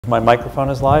My microphone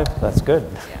is live? That's good.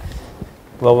 Yeah.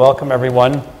 Well, welcome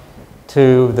everyone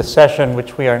to the session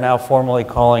which we are now formally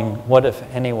calling, What If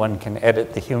Anyone Can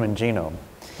Edit the Human Genome?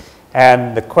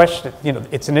 And the question,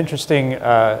 it's an interesting,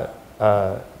 why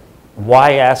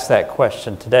ask that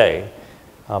question today?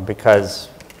 Because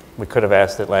we could have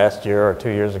asked it last year or 2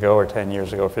 years ago or 10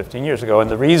 years ago or 15 years ago. And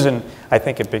the reason I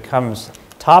think it becomes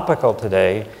topical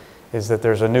today is that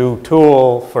there's a new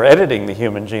tool for editing the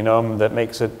human genome that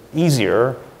makes it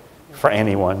easier for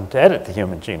anyone to edit the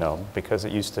human genome, because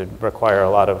it used to require a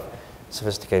lot of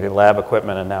sophisticated lab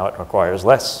equipment and now it requires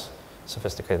less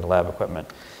sophisticated lab equipment.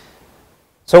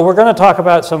 So we're going to talk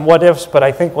about some what ifs, but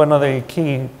I think one of the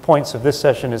key points of this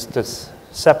session is to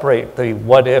separate the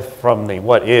what if from the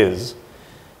what is,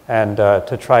 and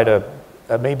to try to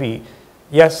maybe,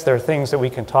 yes, there are things that we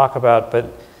can talk about,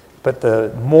 but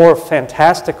the more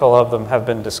fantastical of them have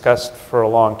been discussed for a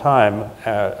long time,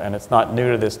 and it's not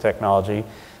new to this technology.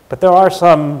 But there are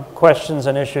some questions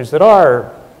and issues that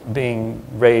are being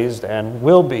raised and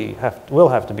will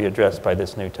have to be addressed by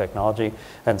this new technology,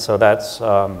 and so that's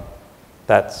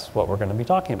what we're going to be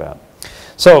talking about.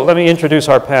 So let me introduce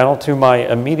our panel. To my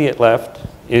immediate left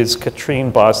is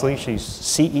Katrine Bosley. She's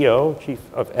CEO, Chief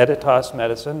of Editas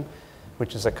Medicine,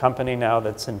 which is a company now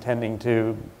that's intending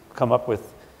to come up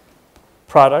with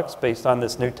products based on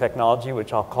this new technology,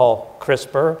 which I'll call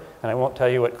CRISPR, and I won't tell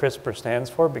you what CRISPR stands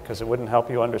for because it wouldn't help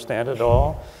you understand it at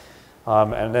all.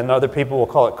 And then other people will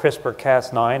call it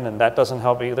CRISPR-Cas9, and that doesn't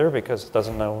help either because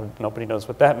nobody knows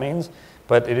what that means.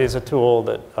 But it is a tool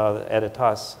that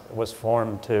Editas was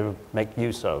formed to make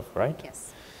use of, right?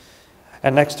 Yes.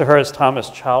 And next to her is Thomas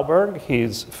Chalberg.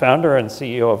 He's founder and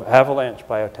CEO of Avalanche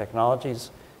Biotechnologies,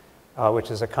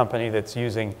 which is a company that's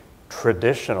using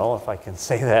traditional, if I can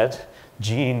say that,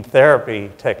 gene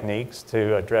therapy techniques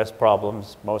to address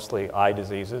problems, mostly eye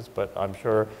diseases, but I'm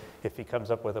sure if he comes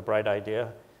up with a bright idea,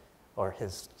 or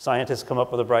his scientists come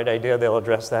up with a bright idea, they'll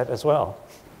address that as well.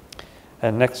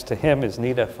 And next to him is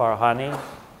Nita Farahany,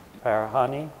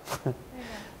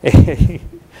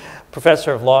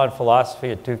 professor of law and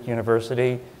philosophy at Duke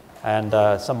University,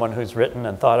 and someone who's written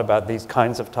and thought about these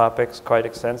kinds of topics quite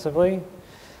extensively.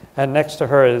 And next to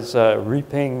her is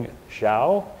Rui-Ping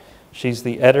Xiao. She's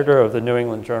the editor of the New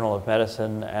England Journal of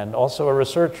Medicine and also a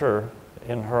researcher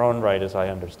in her own right, as I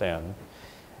understand.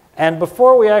 And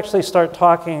before we actually start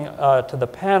talking to the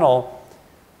panel,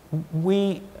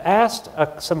 we asked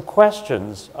some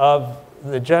questions of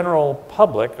the general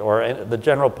public, or the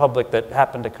general public that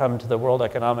happened to come to the World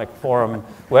Economic Forum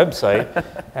website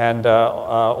and,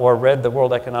 or read the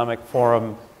World Economic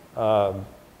Forum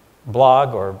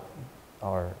blog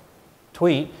or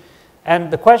tweet.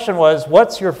 And the question was,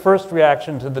 what's your first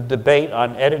reaction to the debate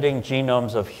on editing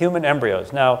genomes of human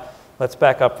embryos? Now, let's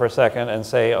back up for a second and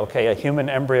say, okay, a human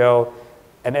embryo,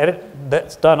 an edit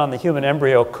that's done on the human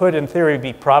embryo could, in theory,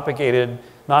 be propagated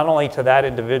not only to that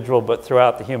individual, but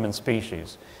throughout the human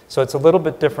species. So it's a little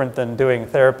bit different than doing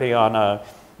therapy on a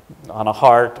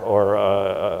heart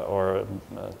or an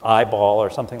eyeball or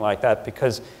something like that,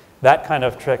 because that kind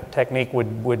of technique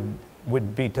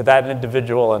would be to that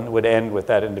individual and would end with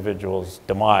that individual's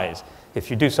demise.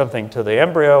 If you do something to the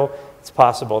embryo, it's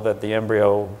possible that the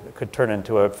embryo could turn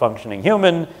into a functioning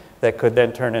human that could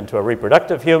then turn into a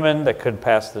reproductive human that could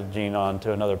pass the gene on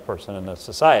to another person in the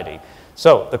society.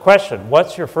 So the question,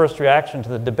 what's your first reaction to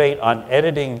the debate on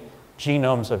editing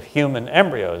genomes of human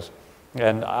embryos?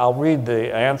 And I'll read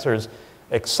the answers.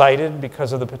 Excited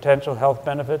because of the potential health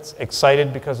benefits,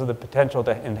 excited because of the potential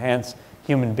to enhance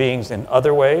human beings in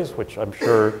other ways, which I'm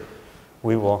sure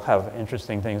we will have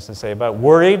interesting things to say about.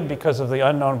 Worried because of the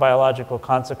unknown biological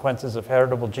consequences of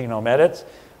heritable genome edits.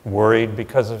 Worried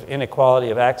because of inequality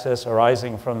of access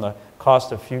arising from the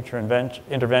cost of future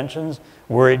interventions.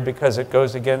 Worried because it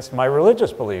goes against my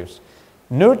religious beliefs.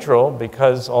 Neutral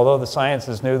because although the science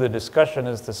is new, the discussion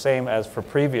is the same as for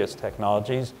previous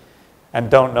technologies. And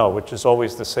don't know, which is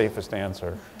always the safest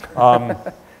answer.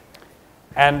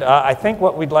 And I think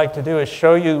what we'd like to do is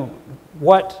show you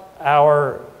what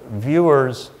our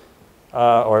viewers,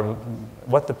 or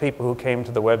what the people who came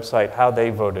to the website, how they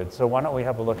voted. So why don't we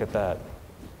have a look at that?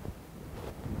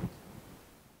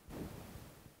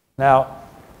 Now,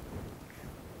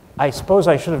 I suppose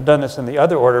I should have done this in the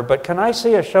other order, but can I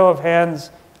see a show of hands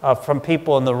from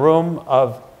people in the room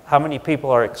of how many people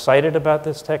are excited about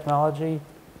this technology?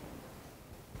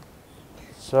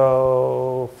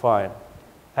 So, fine.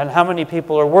 And how many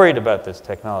people are worried about this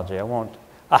technology? I won't.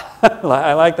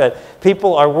 I like that.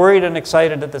 People are worried and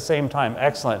excited at the same time.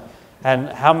 Excellent. And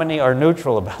how many are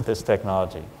neutral about this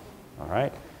technology? All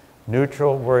right.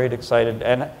 Neutral, worried, excited,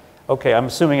 and Okay, I'm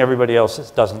assuming everybody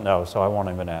else doesn't know, so I won't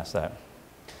even ask that.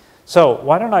 So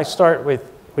why don't I start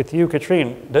with you,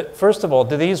 Katrine. First of all,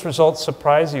 do these results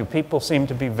surprise you? People seem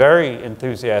to be very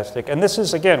enthusiastic. And this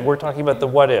is, again, we're talking about the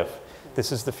what if.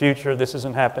 This is the future. This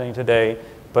isn't happening today.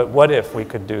 But what if we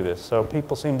could do this? So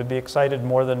people seem to be excited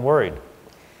more than worried.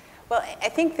 Well, I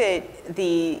think that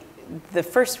the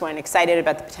first one, excited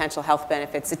about the potential health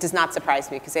benefits, it does not surprise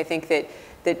me, because I think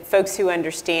that folks who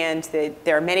understand that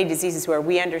there are many diseases where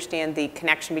we understand the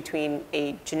connection between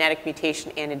a genetic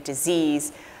mutation and a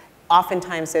disease,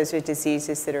 oftentimes those are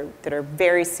diseases that are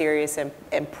very serious and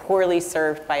poorly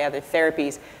served by other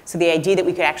therapies. So the idea that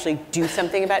we could actually do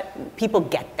something about it, people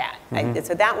get that.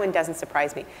 So that one doesn't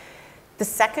surprise me. The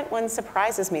second one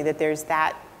surprises me, that there's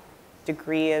that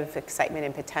degree of excitement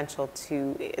and potential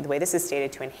to, the way this is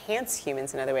stated, to enhance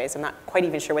humans in other ways. I'm not quite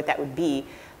even sure what that would be.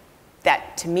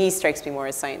 That, to me, strikes me more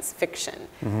as science fiction.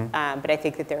 But I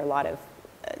think that there are a lot of,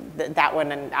 that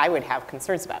one and I would have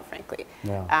concerns about, frankly.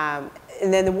 Yeah.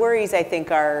 And then the worries, I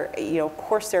think, are, of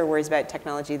course there are worries about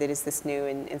technology that is this new,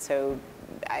 and so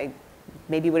I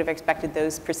maybe would have expected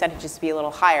those percentages to be a little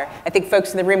higher. I think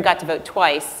folks in the room got to vote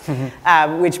twice,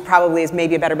 which probably is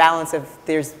maybe a better balance of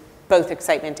there's both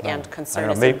excitement and concern.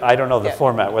 I don't know the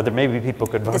format, whether maybe people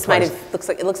could vote twice.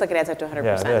 It looks like it adds up to 100%.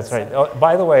 Yeah, that's right. Oh,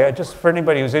 by the way, just for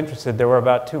anybody who's interested, there were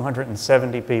about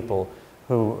 270 people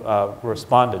who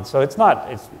responded. So it's not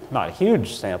a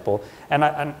huge sample.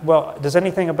 And well, does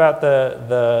anything about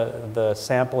the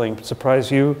sampling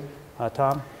surprise you,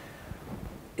 Tom?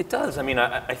 It does. I mean,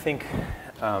 I think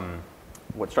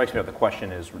what strikes me about the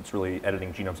question is it's really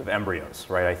editing genomes of embryos,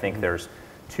 right? I think there's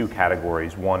two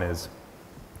categories. One is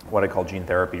what I call gene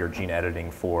therapy or gene editing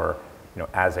for,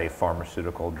 as a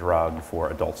pharmaceutical drug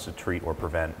for adults to treat or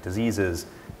prevent diseases.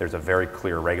 There's a very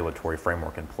clear regulatory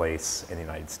framework in place in the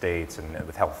United States and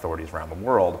with health authorities around the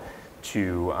world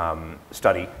to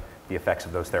study the effects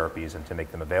of those therapies and to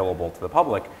make them available to the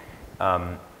public.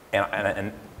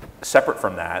 And separate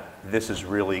from that, this is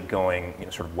really going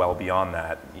sort of well beyond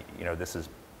that. This has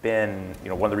been,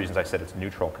 one of the reasons I said it's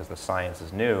neutral, because the science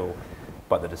is new,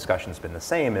 but the discussion's been the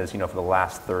same, is, for the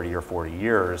last 30 or 40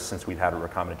 years since we've had a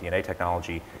recombinant DNA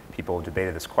technology, people have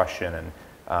debated this question,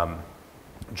 and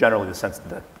generally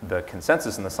the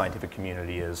consensus in the scientific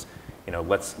community is,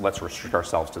 let's restrict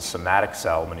ourselves to somatic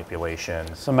cell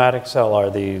manipulation. Somatic cell are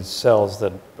these cells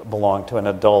that belong to an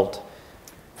adult,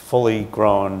 fully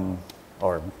grown,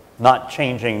 or not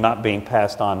changing, not being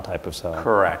passed on type of cell.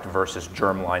 Correct, versus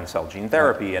germline cell gene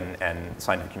therapy, and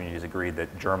scientific communities agreed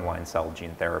that germline cell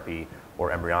gene therapy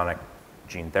or embryonic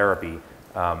gene therapy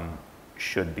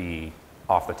should be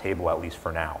off the table, at least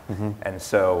for now. And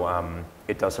so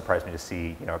it does surprise me to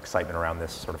see excitement around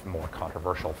this sort of more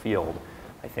controversial field.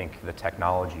 I think the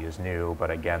technology is new,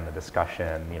 but again, the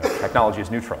discussion, technology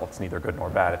is neutral. It's neither good nor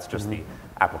bad. It's just the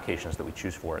applications that we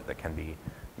choose for it that can be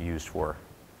used for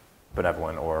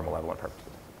benevolent or malevolent purposes.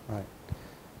 Right.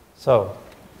 So,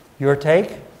 your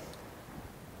take?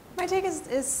 My take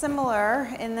is similar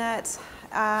in that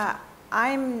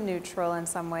I'm neutral in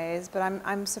some ways, but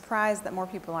I'm surprised that more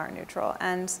people aren't neutral.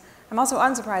 And I'm also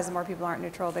unsurprised that more people aren't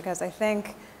neutral, because I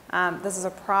think this is a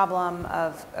problem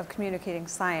of communicating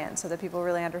science so that people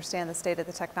really understand the state of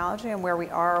the technology and where we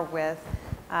are with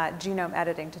genome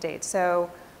editing to date. So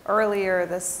earlier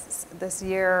this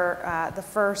year, the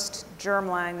first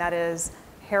germline, that is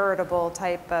heritable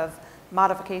type of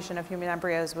modification of human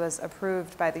embryos, was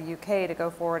approved by the UK to go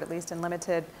forward, at least in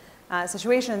limited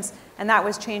situations, and that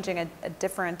was changing a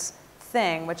different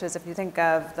thing, which is, if you think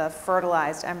of the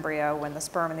fertilized embryo, when the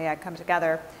sperm and the egg come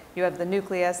together, you have the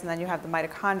nucleus, and then you have the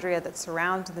mitochondria that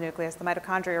surround the nucleus. The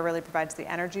mitochondria really provides the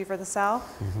energy for the cell,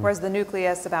 whereas the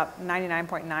nucleus, about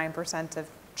 99.9% of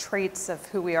traits of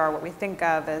who we are, what we think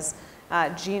of as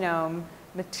genome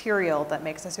material that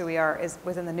makes us who we are, is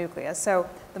within the nucleus. So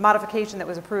the modification that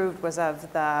was approved was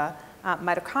of the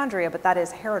mitochondria, but that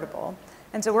is heritable.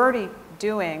 And so we're already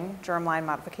doing germline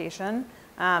modification.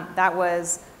 That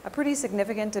was a pretty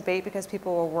significant debate because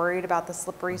people were worried about the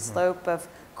slippery slope of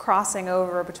crossing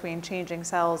over between changing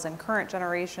cells in current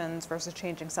generations versus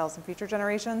changing cells in future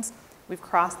generations. We've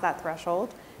crossed that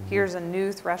threshold. Here's a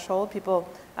new threshold. People,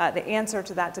 the answer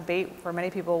to that debate for many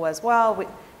people was, well,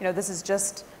 this is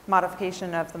just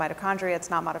modification of the mitochondria. It's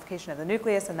not modification of the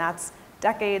nucleus, and that's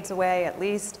decades away at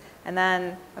least. And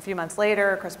then a few months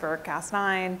later,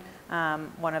 CRISPR-Cas9,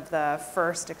 one of the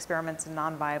first experiments in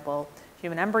non-viable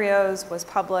human embryos, was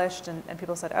published, and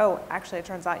people said, oh, actually it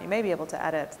turns out you may be able to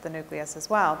edit the nucleus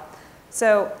as well.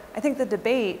 So I think the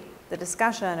debate, the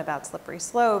discussion about slippery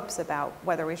slopes, about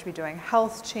whether we should be doing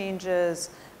health changes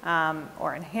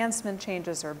or enhancement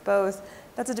changes or both,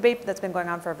 that's a debate that's been going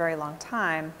on for a very long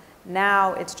time.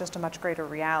 Now it's just a much greater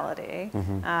reality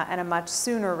and a much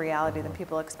sooner reality than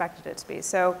people expected it to be.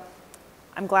 So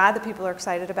I'm glad that people are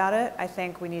excited about it. I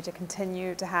think we need to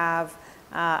continue to have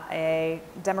a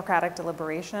democratic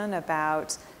deliberation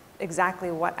about exactly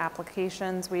what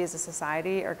applications we as a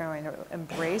society are going to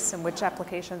embrace and which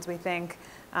applications we think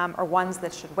are ones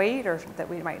that should wait or that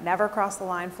we might never cross the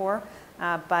line for.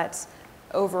 But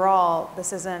overall,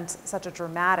 this isn't such a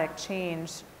dramatic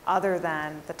change other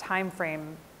than the time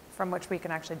frame from which we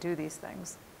can actually do these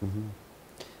things.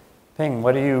 Ping,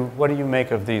 what do you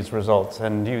make of these results?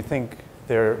 And do you think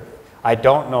I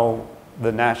don't know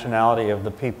the nationality of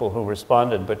the people who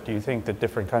responded, but do you think that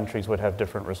different countries would have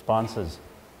different responses?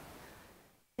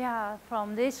 Yeah,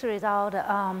 from this result,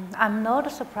 I'm not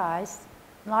surprised.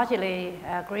 Largely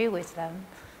agree with them.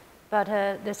 But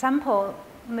the sample,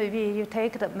 maybe you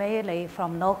take it mainly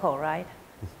from local, right?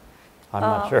 I'm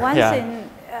not sure. One thing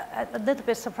a little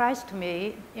bit surprised to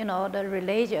me, the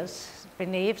religious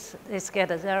beliefs is get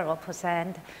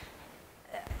 0%.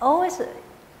 Always,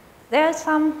 there are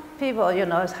some people,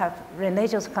 have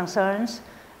religious concerns,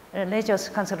 religious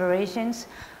considerations.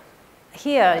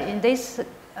 Here in this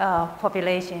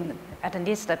population, at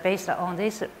least based on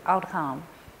this outcome,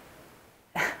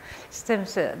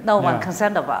 seems no one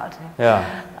concerned about.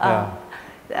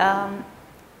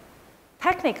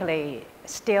 Technically,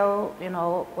 still,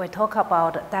 we talk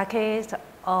about decades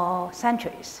or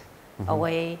centuries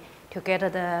away to get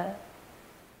the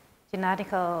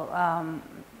genetical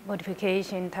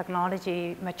modification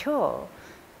technology mature.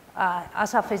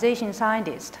 As a physician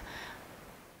scientist,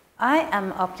 I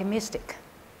am optimistic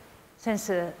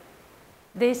since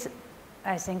this,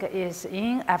 I think, is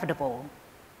inevitable,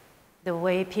 the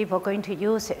way people are going to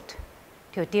use it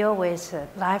to deal with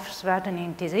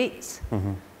life-threatening disease.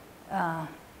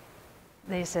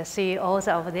 These CEOs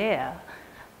over there.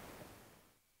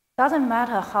 Doesn't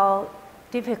matter how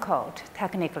difficult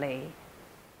technically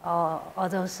or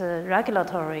those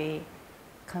regulatory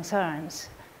concerns,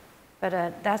 but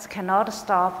that cannot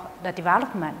stop the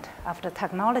development of the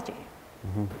technology.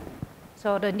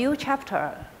 So the new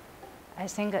chapter, I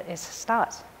think, it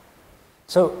starts.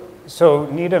 So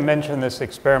Nita mentioned this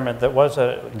experiment that was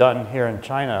done here in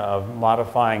China of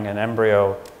modifying an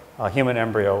embryo, a human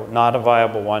embryo, not a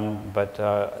viable one, but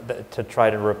to try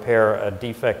to repair a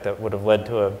defect that would have led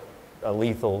to a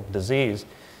lethal disease.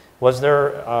 Was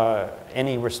there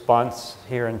any response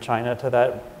here in China to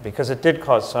that? Because it did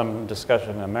cause some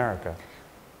discussion in America.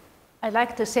 I'd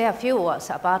like to say a few words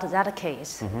about that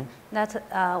case. That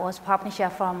was published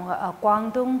from a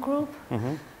Guangdong group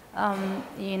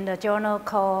in the journal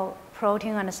called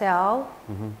Protein and Cell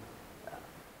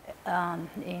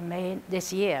in May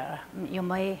this year. You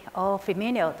may all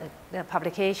familiar with the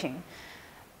publication.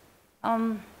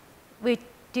 We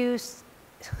do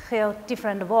hear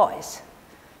different voice.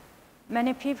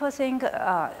 Many people think,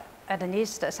 at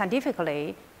least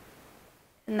scientifically,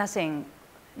 nothing,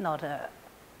 not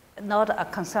a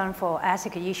concern for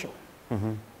ethical issue,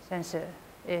 since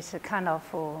it's a kind of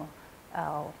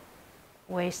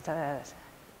waste to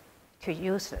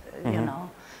use,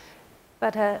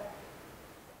 But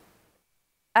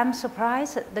I'm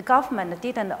surprised the government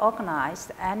didn't organize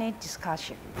any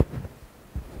discussion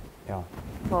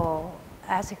for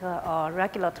ethical or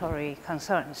regulatory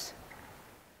concerns.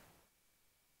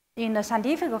 In the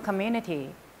scientific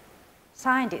community,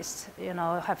 scientists,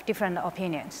 have different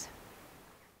opinions.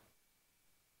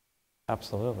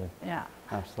 Absolutely. Yeah.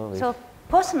 Absolutely. So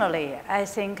personally, I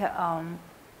think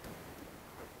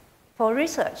for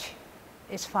research,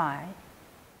 it's fine,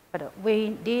 but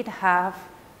we did have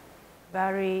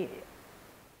very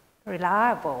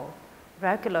reliable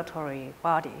regulatory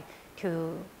body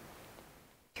to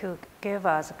give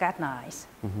us guidelines.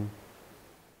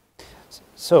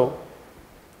 So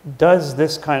does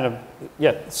this kind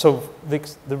of, so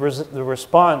the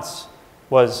response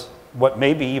was what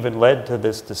maybe even led to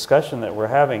this discussion that we're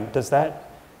having. Does that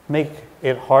make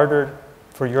it harder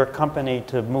for your company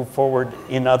to move forward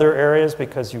in other areas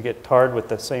because you get tarred with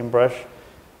the same brush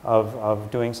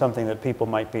of doing something that people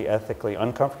might be ethically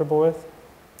uncomfortable with?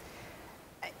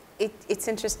 It's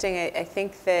interesting. I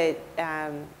think that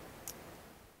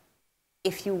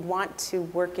if you want to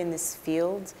work in this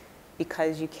field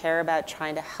because you care about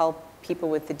trying to help people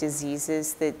with the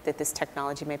diseases that this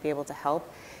technology might be able to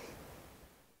help,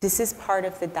 this is part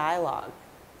of the dialogue.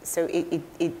 So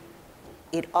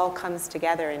it all comes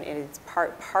together, and it's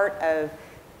part of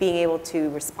being able to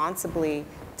responsibly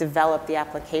develop the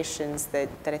applications that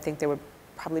I think there would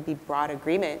probably be broad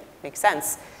agreement, makes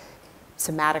sense.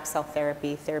 Somatic cell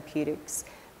therapy, therapeutics.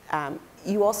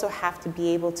 You also have to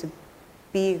be able to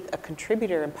be a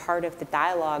contributor and part of the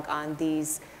dialogue on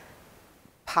these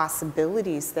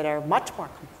possibilities that are much more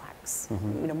complex,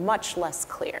 much less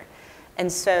clear.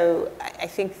 And so I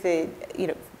think that,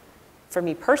 for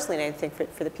me personally, and I think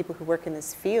for the people who work in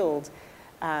this field,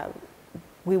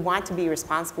 we want to be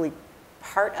responsibly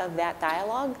part of that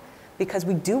dialogue, because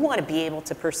we do want to be able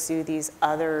to pursue these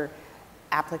other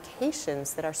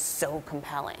applications that are so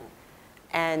compelling.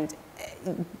 And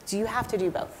do you have to do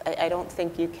both? I don't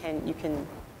think you can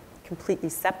completely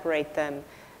separate them,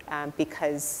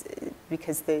 because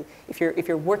if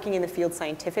you're working in the field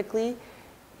scientifically,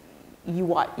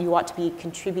 you ought to be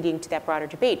contributing to that broader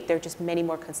debate. There are just many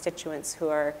more constituents who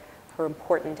are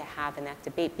important to have in that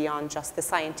debate beyond just the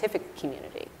scientific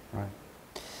community. Right.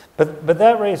 But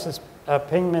that raises,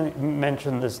 Ping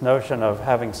mentioned this notion of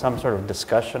having some sort of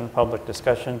discussion, public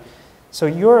discussion. So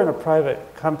you're in a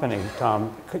private company,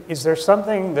 Tom. Is there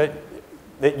something that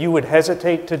you would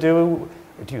hesitate to do?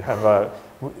 Do you have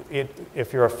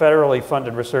if you're a federally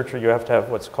funded researcher, you have to have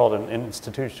what's called an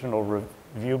institutional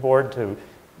review board to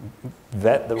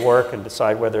vet the work and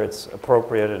decide whether it's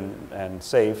appropriate and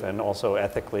safe and also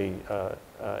ethically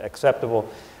acceptable.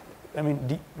 I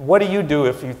mean, what do you do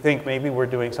if you think maybe we're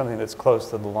doing something that's close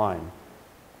to the line?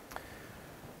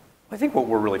 I think what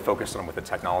we're really focused on with the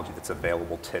technology that's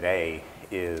available today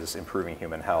is improving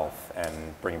human health and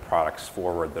bringing products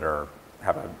forward that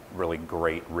have a really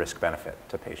great risk-benefit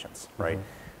to patients, right?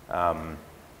 And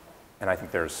I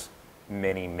think there's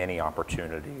many, many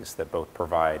opportunities that both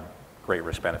provide great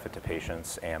risk-benefit to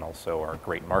patients and also are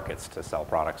great markets to sell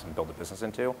products and build a business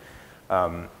into.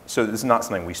 So this is not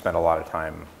something we spend a lot of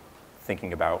time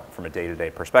thinking about from a day-to-day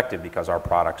perspective, because our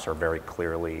products are very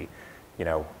clearly,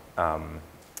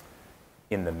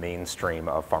 in the mainstream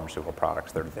of pharmaceutical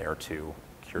products that are there to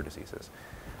cure diseases.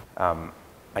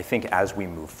 I think as we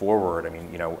move forward,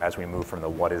 as we move from the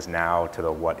what is now to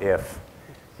the what if,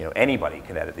 anybody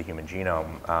can edit the human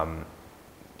genome,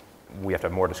 we have to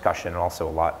have more discussion and also a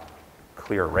lot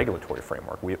clearer regulatory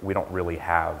framework. We don't really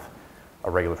have a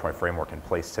regulatory framework in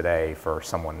place today for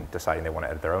someone deciding they want to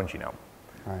edit their own genome.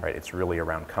 Right? It's really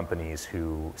around companies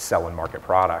who sell and market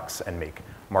products and make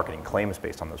marketing claims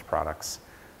based on those products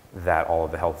that all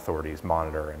of the health authorities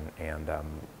monitor and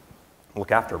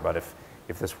look after. But if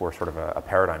this were sort of a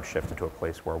paradigm shift into a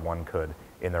place where one could,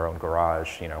 in their own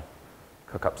garage,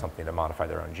 cook up something to modify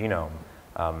their own genome,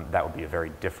 that would be a very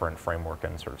different framework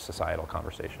and sort of societal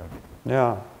conversation.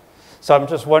 Yeah. So I'm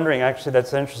just wondering, actually,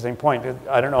 that's an interesting point.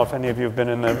 I don't know if any of you have been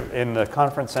in the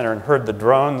conference center and heard the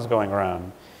drones going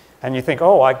around. And you think,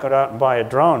 oh, I could go out and buy a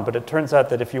drone. But it turns out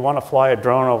that if you want to fly a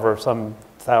drone over some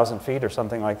 1,000 feet or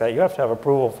something like that, you have to have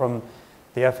approval from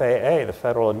the FAA, the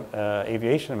Federal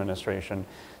Aviation Administration.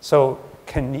 So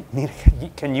can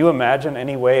you imagine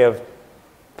any way of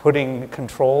putting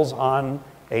controls on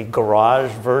a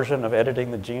garage version of editing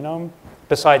the genome,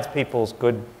 besides people's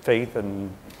good faith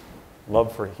and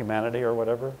love for humanity or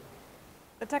whatever?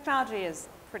 The technology is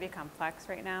pretty complex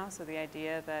right now, so the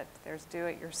idea that there's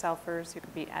do-it-yourselfers who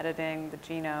could be editing the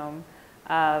genome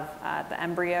of the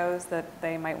embryos that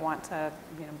they might want to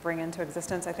bring into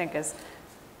existence, I think is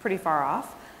pretty far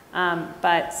off.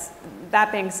 But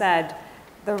that being said,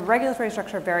 the regulatory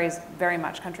structure varies very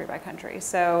much country by country.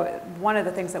 So one of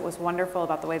the things that was wonderful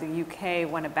about the way the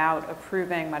UK went about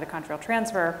approving mitochondrial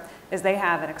transfer is they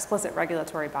have an explicit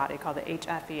regulatory body called the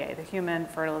HFEA, the Human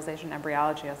Fertilization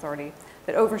Embryology Authority,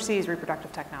 that oversees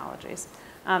reproductive technologies.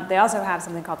 They also have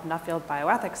something called the Nuffield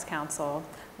Bioethics Council,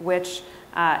 which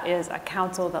is a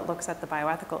council that looks at the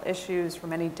bioethical issues for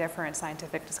many different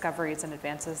scientific discoveries and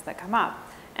advances that come up.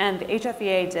 And the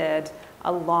HFEA did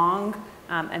a long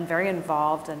and very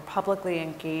involved and publicly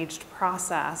engaged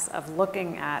process of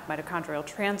looking at mitochondrial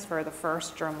transfer, the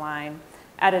first germline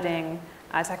editing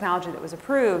technology that was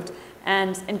approved,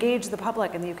 and engage the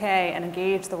public in the UK and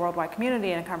engage the worldwide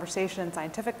community in a conversation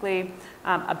scientifically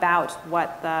about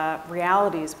what the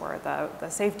realities were, the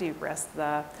safety risks,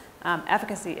 the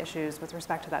efficacy issues with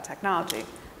respect to that technology.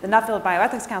 The Nuffield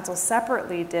Bioethics Council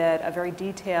separately did a very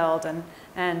detailed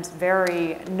and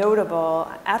very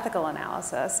notable ethical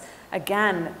analysis,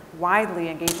 again, widely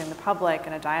engaging the public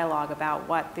in a dialogue about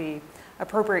what the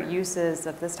appropriate uses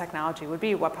of this technology would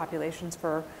be, what populations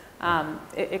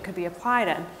it could be applied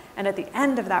in. And at the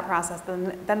end of that process,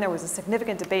 then there was a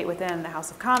significant debate within the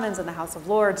House of Commons and the House of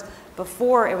Lords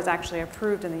before it was actually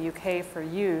approved in the UK for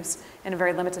use in a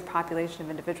very limited population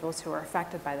of individuals who are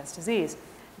affected by this disease.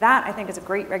 That, I think, is a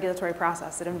great regulatory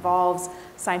process. It involves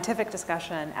scientific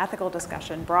discussion, ethical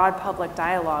discussion, broad public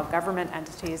dialogue, government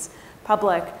entities,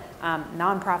 public,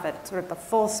 nonprofit, sort of the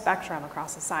full spectrum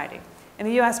across society. In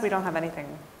the US, we don't have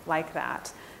anything like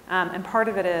that. And part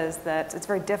of it is that it's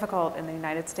very difficult in the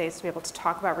United States to be able to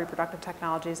talk about reproductive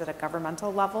technologies at a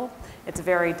governmental level. It's a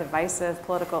very divisive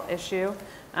political issue.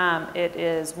 It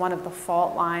is one of the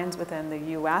fault lines within the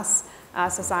US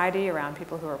society around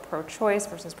people who are pro-choice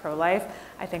versus pro-life.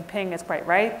 I think Ping is quite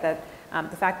right that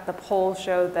the fact that the poll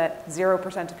showed that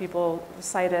 0% of people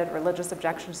cited religious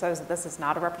objections shows that this is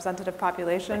not a representative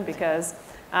population, because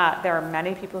there are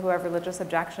many people who have religious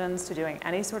objections to doing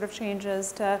any sort of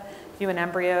changes to human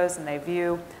embryos, and they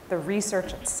view the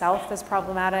research itself as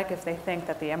problematic if they think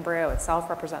that the embryo itself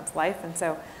represents life. And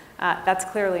so that's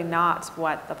clearly not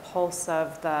what the pulse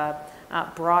of the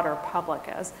broader public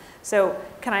is. So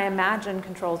can I imagine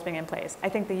controls being in place? I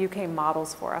think the UK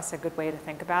models for us a good way to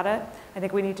think about it. I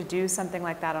think we need to do something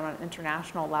like that on an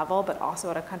international level, but also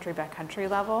at a country by country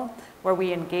level, where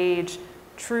we engage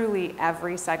truly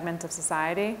every segment of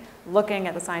society, looking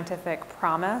at the scientific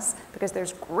promise, because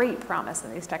there's great promise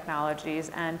in these technologies,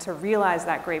 and to realize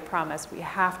that great promise, we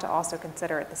have to also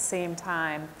consider at the same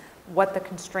time what the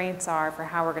constraints are for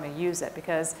how we're going to use it,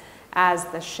 because as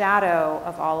the shadow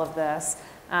of all of this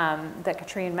that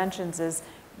Katrine mentions is,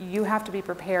 you have to be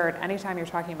prepared anytime you're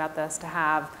talking about this to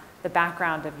have the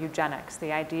background of eugenics,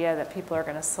 the idea that people are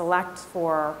going to select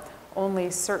for only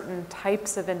certain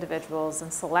types of individuals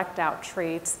and select out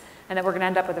traits, and that we're going to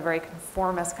end up with a very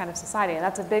conformist kind of society. And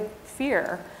that's a big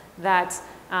fear that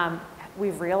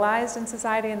we've realized in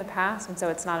society in the past, and so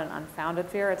it's not an unfounded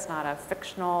fear. It's not a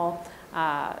fictional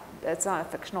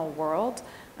world.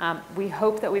 We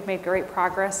hope that we've made great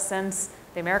progress since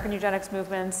the American eugenics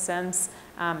movement, since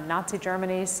Nazi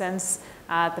Germany, since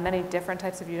the many different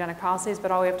types of eugenic policies,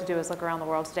 but all we have to do is look around the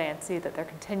world today and see that there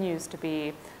continues to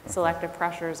be selective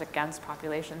pressures against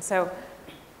populations. So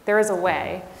there is a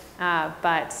way,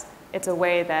 but it's a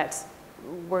way that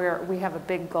we have a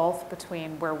big gulf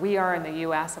between where we are in the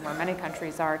US and where many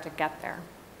countries are to get there.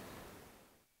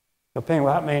 Rui-Ping,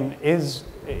 I mean, is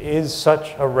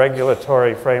such a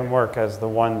regulatory framework as the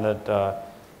one that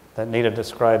Nita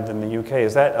described in the UK,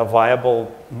 is that a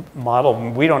viable model?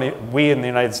 We in the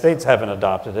United States haven't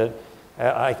adopted it.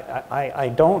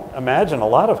 I don't imagine a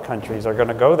lot of countries are going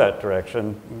to go that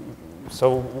direction.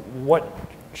 So what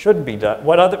should be done?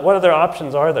 What other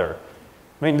options are there?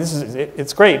 I mean,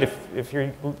 it's great if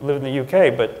you live in the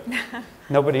UK, but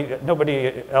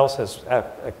nobody else has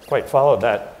quite followed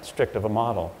that strict of a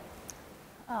model.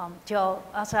 Joe,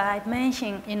 as I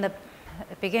mentioned in the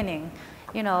beginning,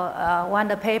 you know, when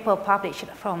the paper published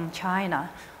from China,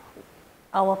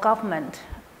 our government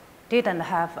didn't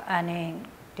have any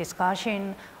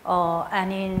discussion or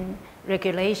any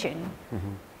regulation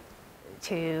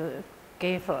to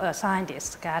give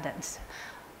scientists guidance.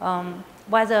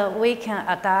 Whether we can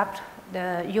adapt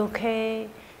the UK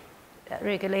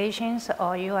regulations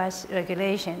or US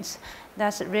regulations,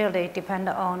 that's really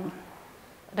dependent on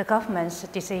the government's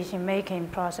decision-making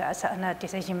process and the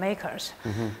decision makers.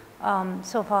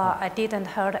 So far, I didn't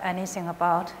heard anything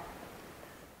about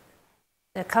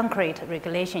the concrete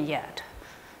regulation yet.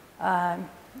 I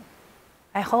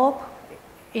hope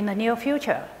in the near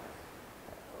future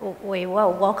we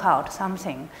will work out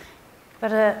something.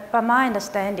 But by my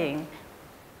understanding,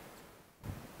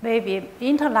 maybe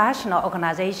international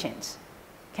organizations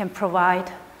can provide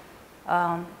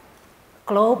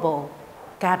global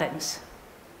guidance.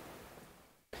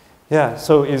 Yeah,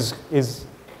 so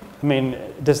I mean,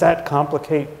 does that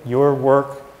complicate your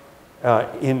work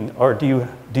or do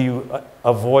you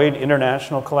avoid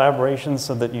international collaborations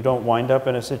so that you don't wind up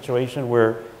in a situation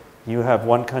where you have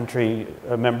one country,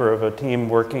 a member of a team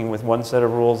working with one set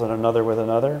of rules and another with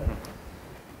another?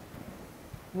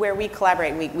 Where we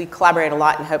collaborate a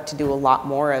lot and hope to do a lot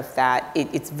more of that.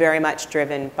 It's very much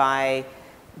driven by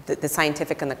the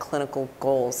scientific and the clinical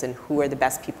goals and who are the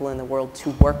best people in the world to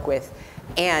work with.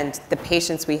 And the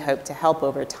patients we hope to help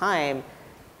over time,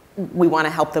 we want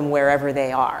to help them wherever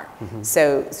they are.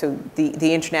 So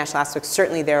the international aspects,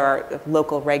 certainly there are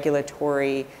local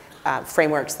regulatory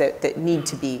frameworks that need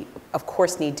to be, of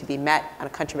course, need to be met on a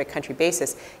country-by-country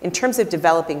basis. In terms of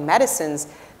developing medicines,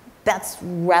 that's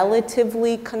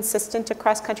relatively consistent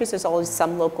across countries. There's always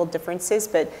some local differences,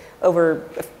 but over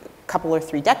a couple or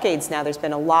 3 decades now, there's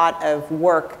been a lot of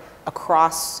work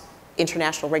across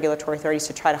international regulatory authorities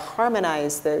to try to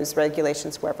harmonize those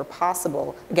regulations wherever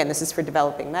possible. Again, this is for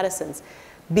developing medicines,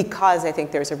 because I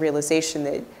think there's a realization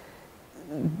that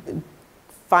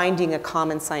finding a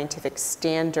common scientific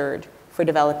standard for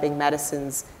developing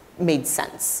medicines made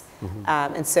sense.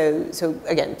 And so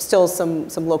again, still some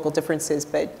local differences,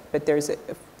 but there's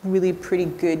really pretty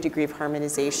good degree of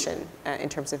harmonization in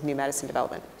terms of new medicine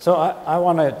development. So I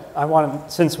want to,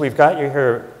 since we've got you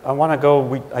here, I want to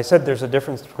go, I said there's a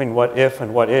difference between what if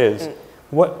and what is.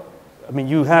 I mean,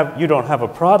 you don't have a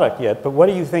product yet, but what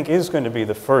do you think is going to be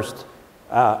the first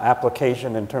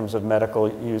application in terms of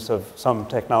medical use of some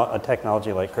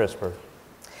technology like CRISPR?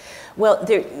 Well,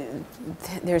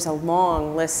 there's a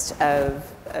long list of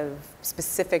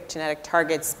specific genetic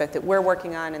targets, both that we're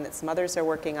working on and that some others are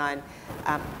working on.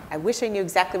 I wish I knew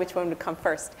exactly which one would come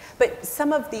first. But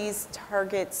some of these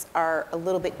targets are a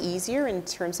little bit easier in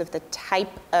terms of the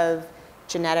type of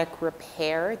genetic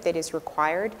repair that is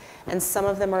required, and some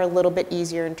of them are a little bit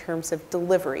easier in terms of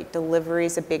delivery. Delivery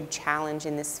is a big challenge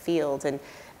in this field, and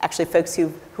actually folks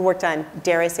who worked on,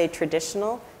 dare I say,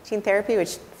 traditional gene therapy,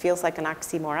 which feels like an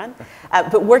oxymoron,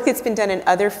 but work that's been done in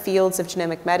other fields of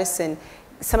genomic medicine,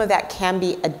 some of that can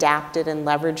be adapted and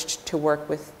leveraged to work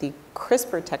with the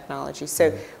CRISPR technology.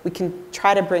 So we can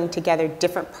try to bring together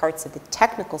different parts of the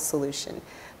technical solution,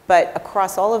 but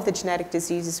across all of the genetic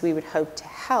diseases we would hope to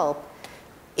help,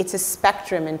 it's a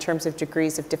spectrum in terms of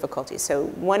degrees of difficulty. So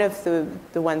one of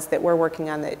the ones that we're working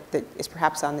on that is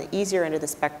perhaps on the easier end of the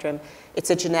spectrum,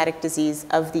 it's a genetic disease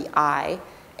of the eye,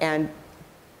 and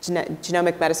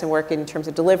genomic medicine work in terms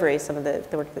of delivery, some of the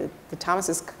work that the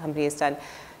Thomas's company has done,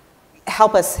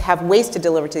 help us have ways to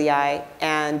deliver to the eye,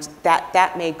 and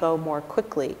that may go more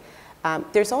quickly.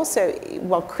 There's also,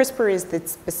 while CRISPR is the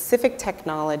specific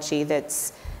technology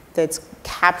that's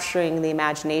capturing the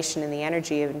imagination and the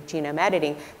energy of genome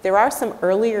editing, there are some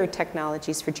earlier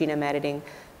technologies for genome editing,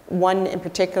 one in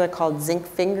particular called zinc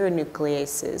finger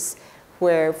nucleases,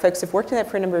 where folks have worked on that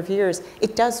for a number of years.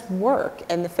 It does work,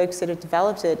 and the folks that have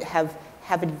developed it have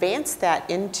advanced that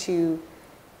into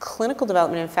clinical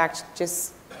development. In fact,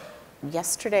 just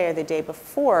yesterday or the day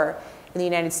before, in the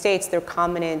United States, the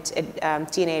recombinant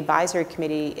DNA Advisory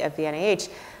Committee of the NIH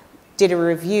did a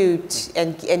review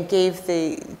and gave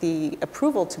the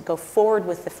approval to go forward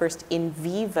with the first in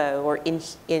vivo or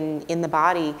in the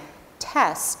body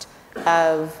test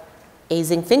of a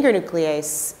zinc finger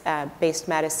nuclease based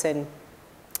medicine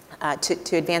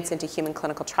to advance into human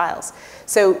clinical trials.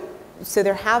 So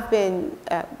there have been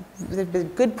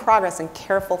good progress and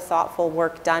careful, thoughtful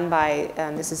work done by,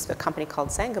 this is a company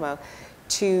called Sangamo,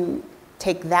 to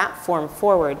take that form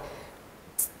forward.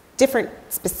 Different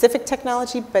specific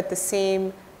technology, but the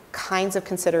same kinds of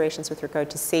considerations with regard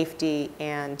to safety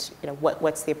and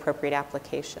what's the appropriate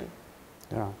application.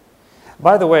 Yeah.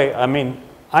 By the way, I mean,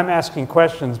 I'm asking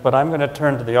questions, but I'm going to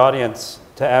turn to the audience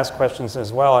to ask questions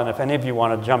as well. And if any of you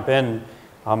want to jump in,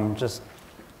 just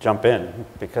jump in,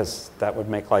 because that would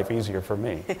make life easier for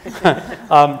me.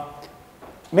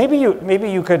 Maybe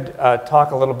you could talk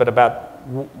a little bit about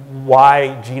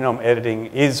why genome editing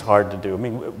is hard to do. I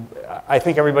mean, I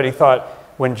think everybody thought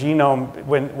when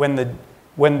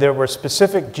there were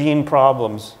specific gene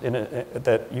problems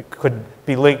that you could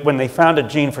be linked, when they found a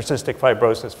gene for cystic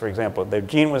fibrosis, for example, their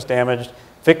gene was damaged,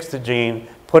 fixed the gene,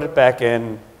 put it back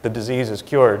in, the disease is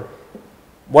cured.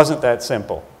 Wasn't that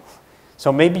simple.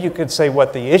 So maybe you could say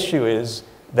what the issue is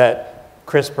that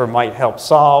CRISPR might help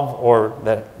solve, or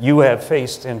that you have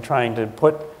faced in trying to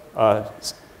put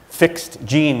fixed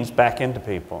genes back into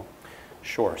people.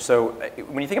 Sure. So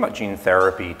when you think about gene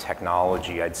therapy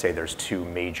technology, I'd say there's two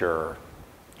major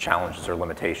challenges or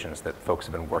limitations that folks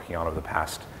have been working on over the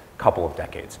past couple of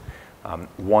decades.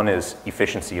 One is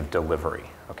efficiency of delivery,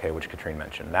 okay, which Katrine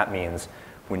mentioned. That means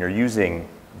when you're using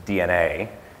DNA,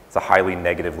 it's a highly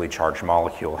negatively charged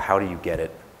molecule. How do you get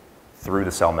it through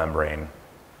the cell membrane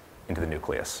into the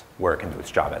nucleus, where it can do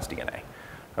its job as DNA?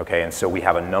 Okay, and so we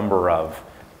have a number of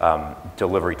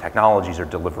delivery technologies or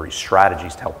delivery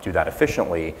strategies to help do that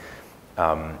efficiently.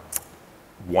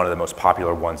 One of the most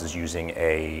popular ones is using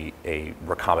a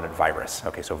recombinant virus.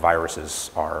 Okay, so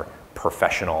viruses are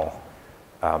professional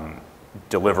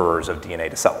deliverers of DNA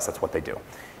to cells. That's what they do.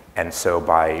 And so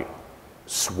by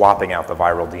swapping out the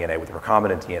viral DNA with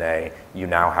recombinant DNA, you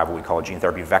now have what we call a gene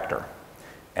therapy vector.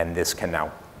 And this can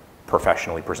now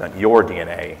professionally present your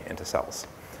DNA into cells.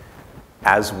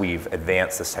 As we've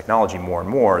advanced this technology more and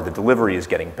more, the delivery is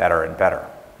getting better and better.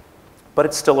 But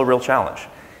it's still a real challenge.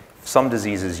 Some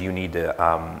diseases you need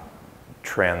to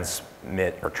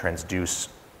transmit or transduce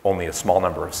only a small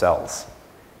number of cells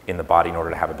in the body in order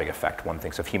to have a big effect. One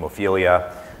thinks of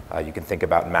hemophilia. You can think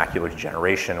about macular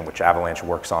degeneration, which Avalanche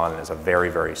works on and is a very,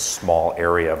 very small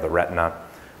area of the retina.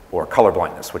 Or color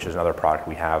blindness, which is another product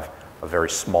we have. A very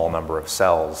small number of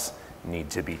cells need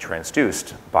to be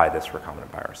transduced by this recombinant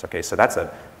virus. Okay, so that's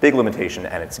a big limitation,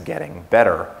 and it's getting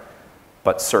better,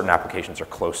 but certain applications are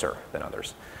closer than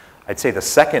others. I'd say the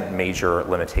second major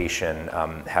limitation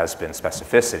has been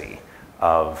specificity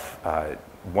of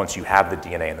once you have the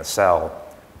DNA in the cell,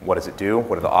 what does it do?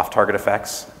 What are the off-target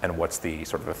effects? And what's the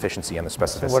sort of efficiency and the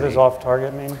specificity? So what does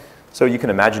off-target mean? So you can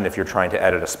imagine if you're trying to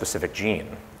edit a specific gene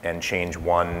and change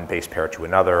one base pair to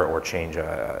another or change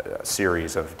a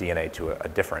series of DNA to a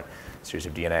different series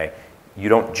of DNA, you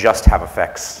don't just have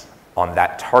effects on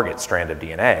that target strand of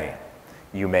DNA.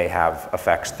 You may have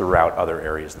effects throughout other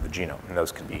areas of the genome. And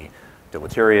those could be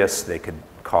deleterious. They could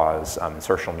cause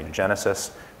insertional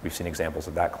mutagenesis. We've seen examples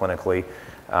of that clinically.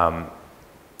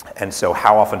 And so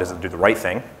how often does it do the right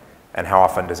thing? And how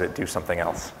often does it do something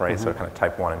else, right? So kind of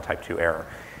type 1 and type 2 error.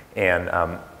 And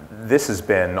this has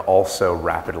been also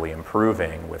rapidly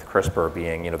improving with CRISPR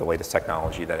being the latest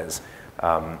technology that is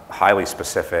highly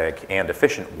specific and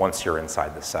efficient once you're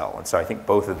inside the cell. And so I think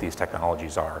both of these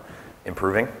technologies are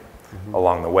improving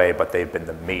along the way, but they've been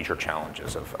the major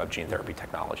challenges of gene therapy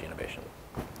technology innovation.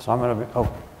 So I'm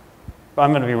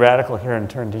going to be radical here and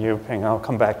turn to you, Ping. I'll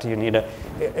come back to you, Nita.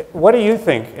 What do you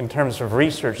think, in terms of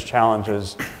research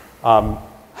challenges,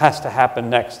 has to happen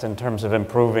next in terms of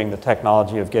improving the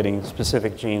technology of getting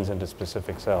specific genes into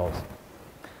specific cells?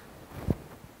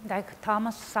 Like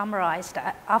Thomas summarized,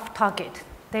 off-target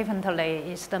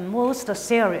definitely is the most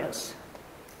serious.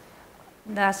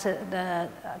 That's the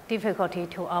difficulty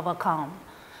to overcome.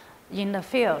 In the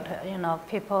field,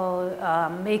 people are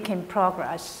making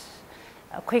progress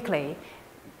quickly.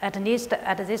 At least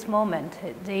at this moment,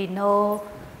 they know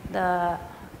the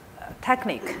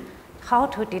technique, how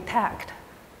to detect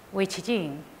which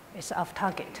gene is off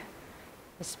target.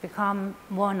 It's become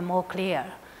more and more clear.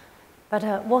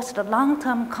 But what's the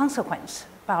long-term consequence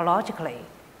biologically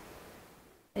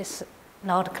is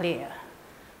not clear.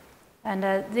 And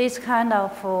this kind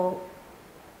of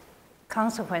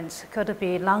consequence could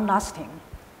be long-lasting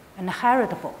and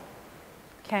heritable,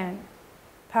 can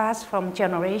pass from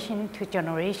generation to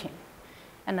generation,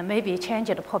 and maybe change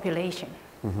the population.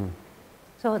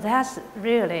 So that's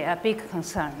really a big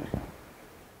concern.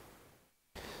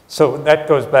 So that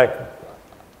goes back,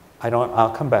 I'll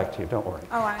come back to you, don't worry.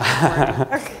 Oh, I'm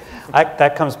worried. Okay.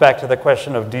 That comes back to the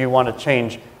question of, do you want to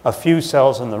change a few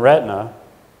cells in the retina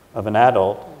of an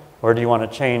adult, or do you want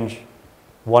to change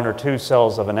 1 or 2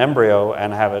 cells of an embryo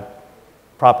and have it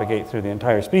propagate through the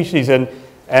entire species? And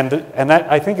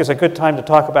that, I think, is a good time to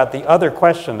talk about the other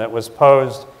question that was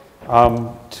posed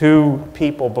to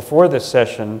people before this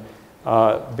session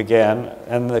began.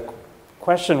 And the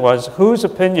question was, whose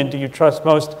opinion do you trust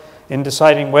most in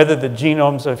deciding whether the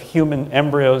genomes of human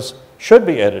embryos should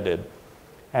be edited?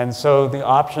 And so the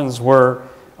options were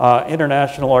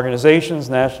international organizations,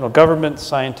 national governments,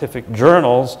 scientific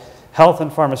journals, health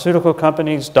and pharmaceutical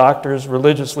companies, doctors,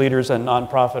 religious leaders, and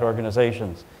nonprofit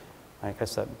organizations. I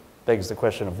guess that begs the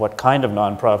question of what kind of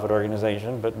nonprofit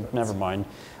organization, but never mind.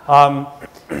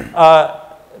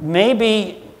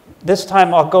 Maybe this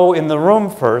time I'll go in the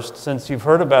room first, since you've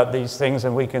heard about these things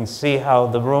and we can see how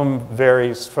the room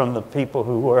varies from the people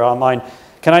who are online.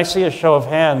 Can I see a show of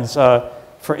hands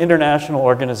for international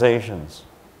organizations?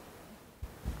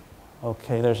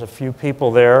 Okay, there's a few people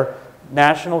there.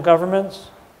 National governments?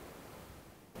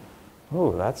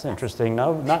 Ooh, that's interesting.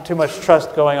 No, not too much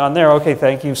trust going on there. Okay,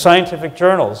 thank you. Scientific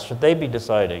journals, should they be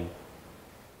deciding?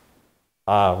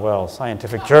 Well,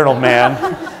 scientific journal man.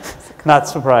 Not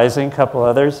surprising, a couple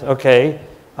others. Okay.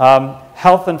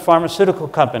 Health and pharmaceutical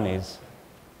companies.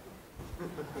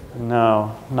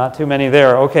 No, not too many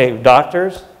there. Okay,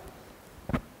 doctors?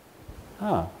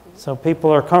 So people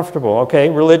are comfortable. Okay,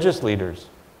 religious leaders.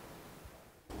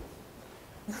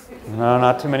 No,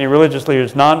 not too many religious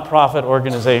leaders. Nonprofit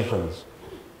organizations.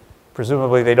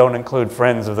 Presumably they don't include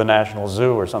Friends of the National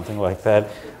Zoo or something like that.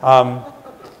 Why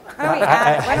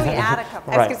don't we add a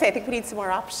couple? I was going to say, I think we need some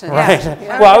more options. Right.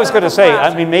 Yeah. Well, I was going to say,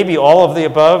 I mean, maybe all of the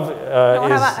above No,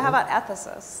 is... how about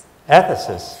ethicists?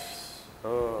 Ethicists.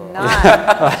 None.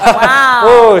 Wow.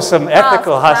 Oh, some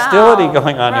ethical hostility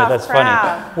going on here. Rough That's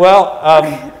crowd. funny.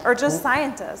 Well, Or just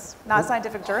scientists, not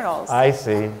scientific journals. I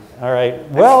see. All right.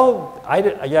 Well, I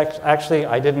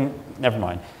didn't, never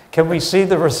mind. Can we see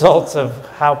the results of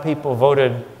how people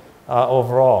voted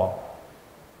overall?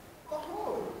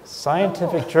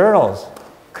 Scientific journals.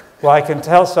 Well, I can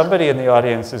tell somebody in the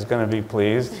audience is going to be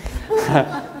pleased.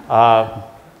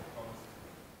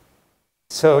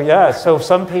 So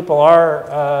some people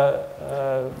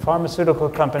are, pharmaceutical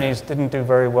companies didn't do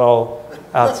very well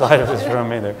outside of this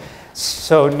room either.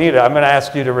 So Nita, I'm going to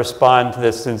ask you to respond to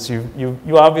this, since you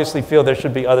obviously feel there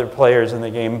should be other players in the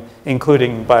game,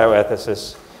 including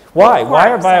bioethicists. Why? Why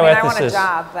are bioethicists? I want a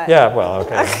job, but... Yeah, well,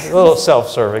 okay. A little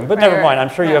self-serving, but never mind. I'm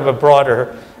sure you have a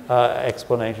broader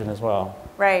explanation as well.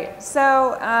 Right.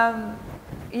 So,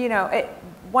 you know,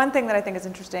 one thing that I think is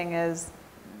interesting is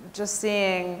just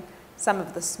seeing some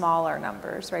of the smaller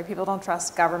numbers, right? People don't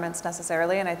trust governments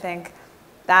necessarily, and I think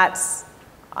that's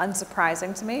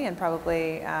unsurprising to me and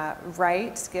probably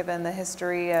right, given the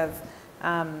history of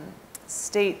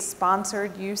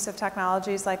state-sponsored use of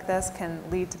technologies like this can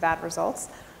lead to bad results.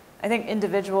 I think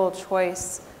individual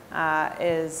choice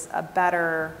is a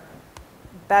better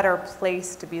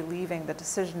place to be leaving the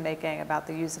decision-making about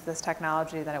the use of this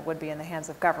technology than it would be in the hands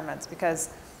of governments, because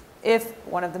if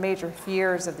one of the major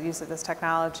fears of the use of this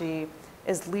technology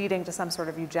is leading to some sort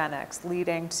of eugenics,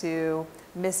 leading to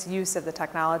misuse of the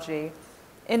technology,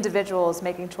 individuals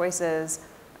making choices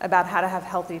about how to have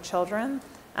healthy children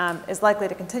is likely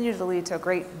to continue to lead to a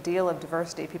great deal of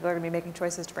diversity. People are going to be making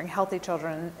choices to bring healthy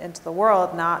children into the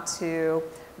world, not to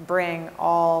bring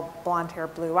all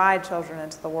blonde-haired, blue-eyed children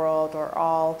into the world, or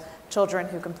all children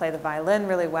who can play the violin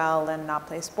really well and not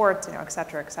play sports, you know, et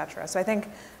cetera, et cetera. So I think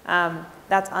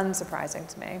that's unsurprising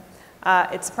to me.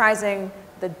 It's surprising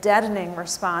the deadening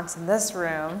response in this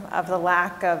room of the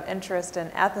lack of interest in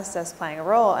ethicists playing a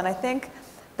role, and I think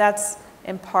that's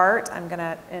in part, I'm going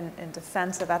to, in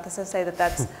defense of ethicists, say that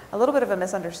that's a little bit of a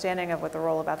misunderstanding of what the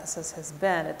role of ethicists has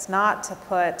been. It's not to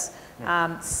put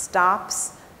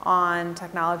stops on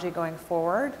technology going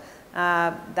forward.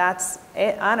 That's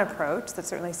an approach that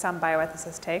certainly some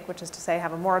bioethicists take, which is to say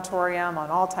have a moratorium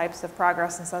on all types of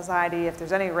progress in society. If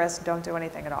there's any risk, don't do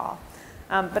anything at all.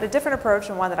 But a different approach,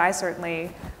 and one that I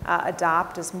certainly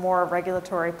adopt, is more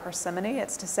regulatory parsimony.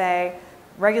 It's to say,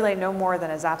 regulate no more than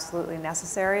is absolutely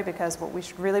necessary, because what we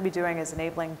should really be doing is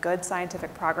enabling good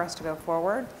scientific progress to go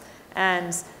forward.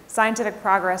 And scientific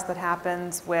progress that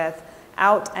happens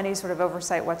without any sort of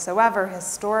oversight whatsoever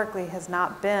historically has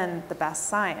not been the best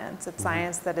science. It's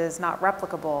science that is not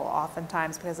replicable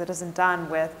oftentimes because it isn't done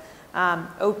with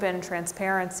open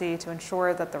transparency to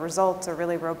ensure that the results are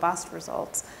really robust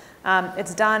results.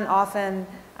 It's done often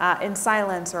in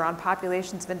silence or on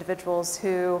populations of individuals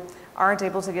who aren't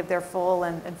able to give their full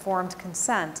and informed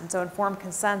consent. And so informed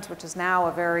consent, which is now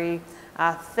a very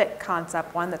thick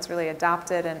concept, one that's really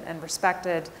adopted and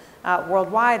respected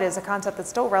worldwide, is a concept that's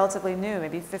still relatively new.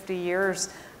 Maybe 50 years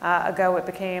ago it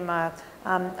became a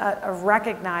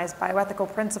recognized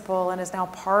bioethical principle and is now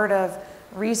part of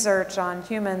research on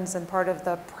humans and part of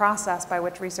the process by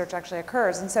which research actually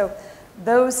occurs. And so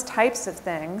those types of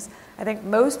things, I think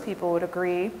most people would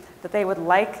agree that they would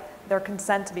like their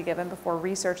consent to be given before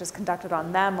research is conducted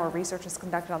on them or research is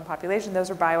conducted on the population.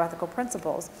 Those are bioethical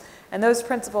principles. And those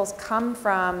principles come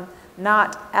from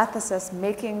not ethicists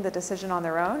making the decision on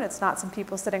their own. It's not some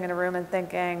people sitting in a room and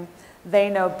thinking they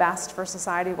know best for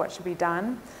society what should be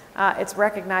done. It's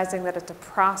recognizing that it's a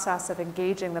process of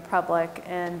engaging the public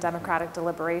in democratic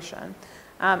deliberation.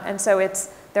 And so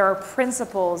there are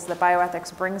principles that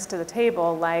bioethics brings to the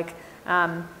table, like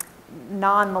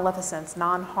non-maleficence,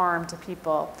 non-harm to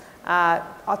people,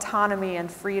 autonomy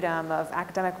and freedom of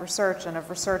academic research and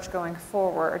of research going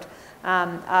forward,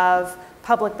 of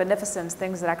public beneficence,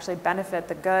 things that actually benefit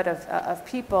the good of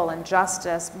people, and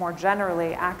justice, more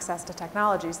generally, access to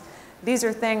technologies. These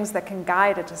are things that can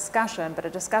guide a discussion, but a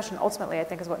discussion ultimately, I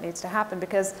think, is what needs to happen,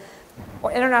 because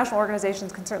international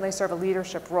organizations can certainly serve a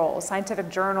leadership role. Scientific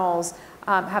journals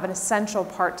have an essential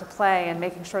part to play in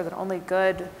making sure that only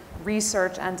good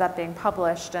research ends up being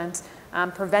published and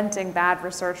preventing bad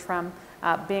research from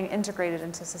being integrated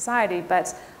into society.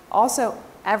 But also,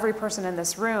 every person in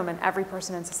this room and every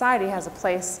person in society has a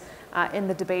place in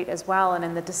the debate as well, and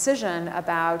in the decision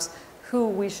about who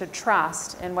we should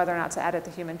trust in whether or not to edit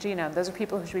the human genome. Those are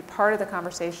people who should be part of the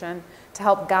conversation to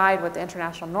help guide what the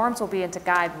international norms will be and to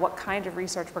guide what kind of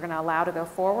research we're going to allow to go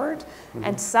forward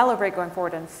and celebrate going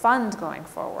forward and fund going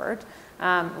forward,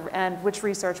 and which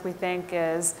research we think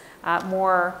is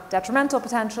more detrimental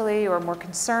potentially or more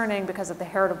concerning because of the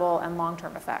heritable and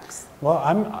long-term effects. Well,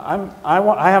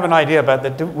 I have an idea about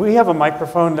that. Do we have a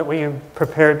microphone that we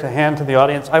prepared to hand to the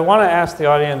audience? I want to ask the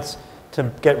audience to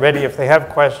get ready if they have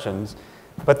questions,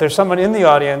 but there's someone in the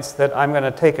audience that I'm going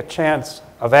to take a chance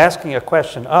of asking a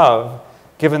question of,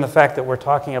 given the fact that we're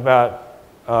talking about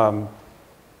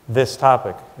this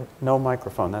topic. No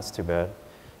microphone, that's too bad.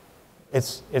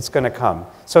 It's going to come.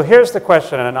 So here's the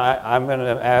question, and I'm going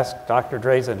to ask Dr.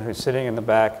 Drazen, who's sitting in the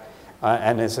back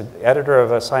and is an editor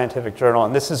of a scientific journal,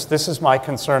 and this is my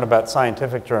concern about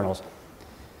scientific journals.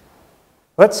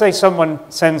 Let's say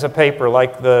someone sends a paper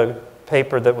like the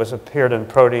paper that was appeared in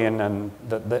Protein and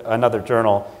another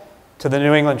journal to the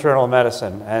New England Journal of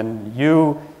Medicine, and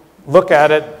you look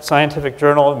at it, scientific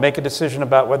journal, make a decision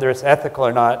about whether it's ethical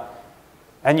or not,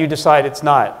 and you decide it's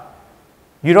not.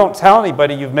 You don't tell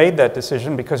anybody you've made that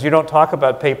decision because you don't talk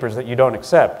about papers that you don't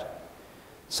accept.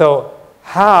 So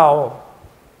how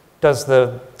does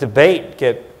the debate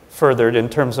get furthered in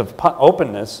terms of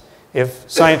openness if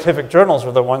scientific journals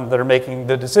are the ones that are making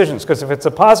the decisions? Because if it's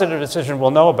a positive decision,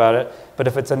 we'll know about it, but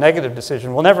if it's a negative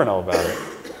decision, we'll never know about it.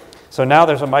 So now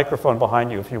there's a microphone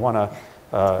behind you if you want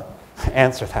to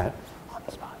answer that. On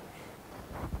the spot.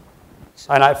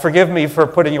 And forgive me for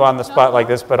putting you on the spot like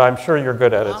this, but I'm sure you're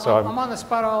good at it. So I'm on the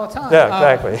spot all the time.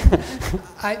 Yeah, exactly.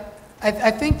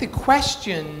 I think the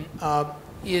question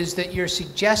is that you're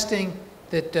suggesting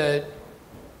that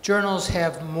journals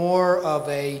have more of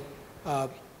a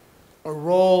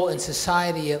role in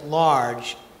society at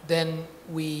large than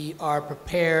we are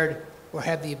prepared or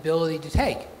have the ability to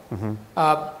take.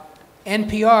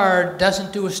 NPR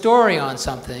doesn't do a story on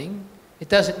something. It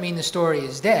doesn't mean the story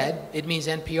is dead. It means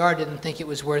NPR didn't think it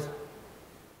was worth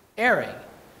airing.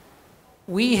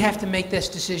 We have to make this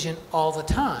decision all the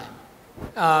time.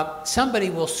 Somebody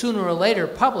will sooner or later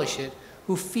publish it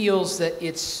who feels that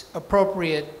it's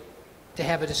appropriate to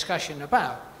have a discussion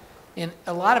about. And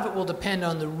a lot of it will depend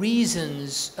on the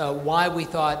reasons why we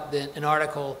thought that an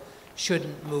article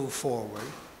shouldn't move forward.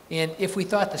 And if we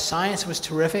thought the science was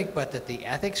terrific, but that the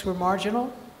ethics were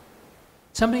marginal,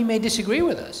 somebody may disagree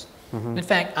with us. In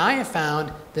fact, I have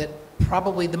found that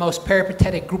probably the most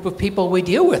peripatetic group of people we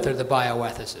deal with are the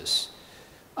bioethicists.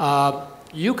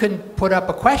 You can put up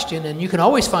a question, and you can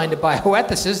always find a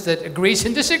bioethicist that agrees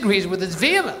and disagrees with us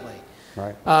vehemently.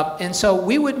 Right. And so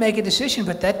we would make a decision,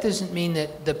 but that doesn't mean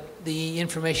that the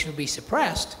information would be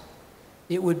suppressed.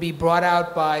 It would be brought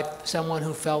out by someone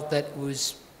who felt that it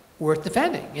was worth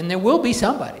defending. And there will be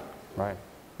somebody. Right.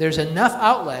 There's enough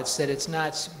outlets that it's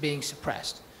not being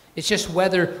suppressed. It's just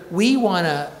whether we want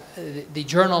to, the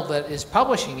journal that is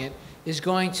publishing it is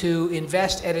going to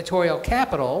invest editorial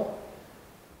capital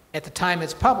at the time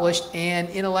it's published and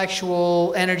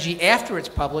intellectual energy after it's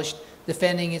published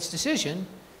defending its decision.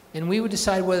 And we would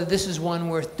decide whether this is one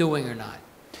worth doing or not.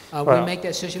 We make that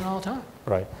decision all the time.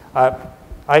 Right.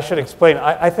 I should explain.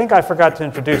 I think I forgot to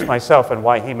introduce myself and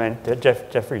why he meant,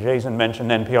 Jeffrey Jason mentioned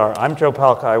NPR. I'm Joe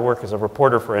Palca. I work as a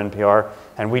reporter for NPR,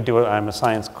 and I'm a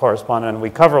science correspondent, and we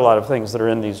cover a lot of things that are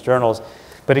in these journals.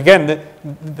 But again,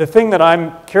 the thing that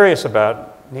I'm curious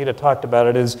about, Nita talked about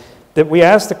it, is that we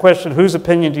asked the question, whose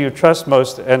opinion do you trust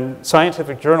most? And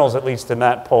scientific journals, at least in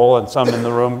that poll, and some in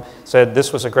the room said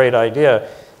this was a great idea.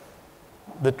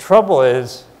 The trouble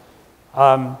is,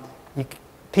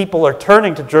 people are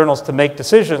turning to journals to make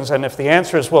decisions, and if the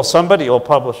answer is, well, somebody will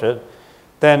publish it,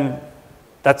 then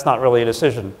that's not really a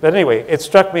decision. But anyway, it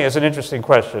struck me as an interesting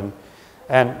question.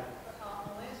 And,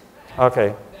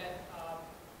 okay.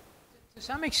 To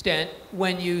some extent,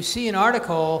 when you see an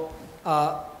article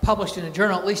published in a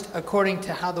journal, at least according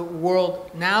to how the world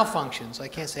now functions, I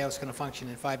can't say how it's going to function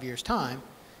in 5 years' time,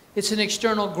 it's an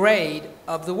external grade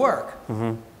of the work.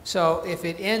 So if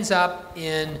it ends up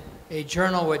in a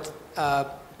journal with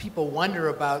people wonder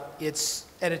about its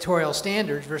editorial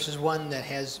standards versus one that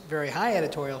has very high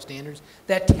editorial standards,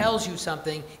 that tells you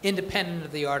something independent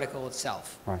of the article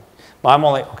itself. Right.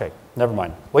 Well, okay, never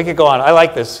mind. We could go on. I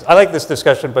like this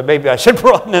discussion, but maybe I should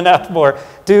broaden it out more.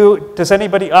 Does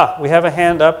anybody, we have a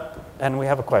hand up and we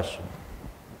have a question.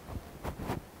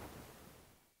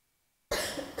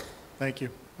 Thank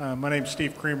you. My name's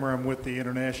Steve Creamer. I'm with the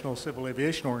International Civil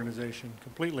Aviation Organization,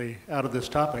 completely out of this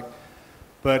topic.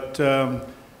 But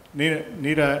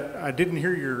Nita, I didn't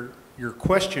hear your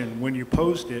question when you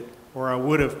posed it, or I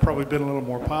would have probably been a little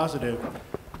more positive.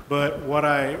 But what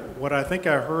I think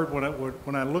I heard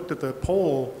when I looked at the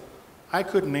poll, I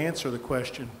couldn't answer the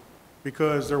question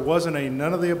because there wasn't a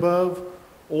none of the above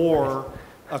or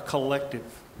a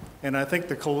collective. And I think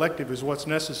the collective is what's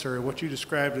necessary, what you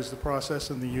described as the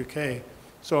process in the UK.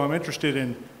 So I'm interested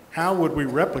in how would we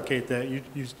replicate that?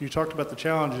 You talked about the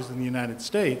challenges in the United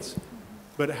States,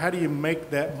 but how do you make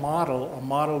that model a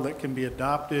model that can be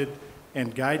adopted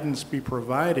and guidance be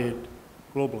provided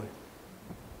globally?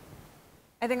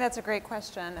 I think that's a great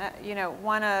question. You know,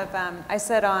 I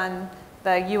sit on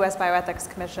the U.S. Bioethics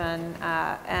Commission,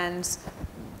 and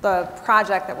the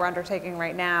project that we're undertaking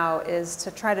right now is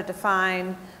to try to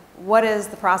define what is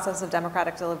the process of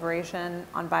democratic deliberation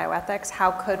on bioethics?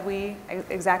 How could we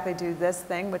exactly do this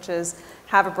thing, which is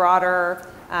have a broader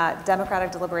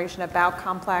democratic deliberation about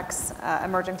complex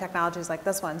emerging technologies like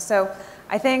this one? So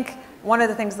I think one of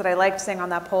the things that I liked seeing on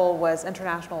that poll was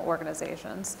international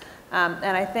organizations.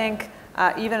 And I think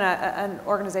even an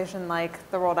organization like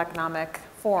the World Economic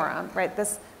Forum, right?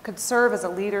 could serve as a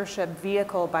leadership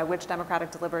vehicle by which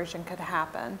democratic deliberation could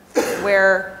happen,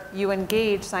 where you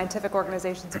engage scientific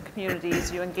organizations and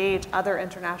communities, you engage other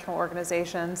international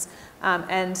organizations,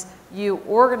 and you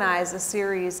organize a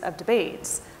series of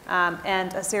debates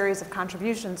and a series of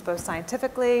contributions, both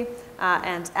scientifically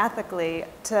and ethically,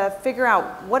 to figure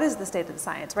out what is the state of the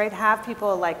science, right? Have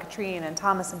people like Katrine and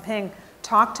Thomas and Ping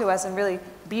talk to us and really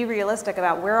be realistic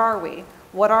about where are we?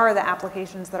 What are the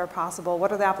applications that are possible?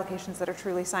 What are the applications that are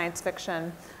truly science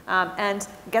fiction? And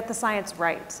get the science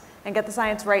right. And get the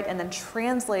science right and then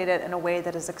translate it in a way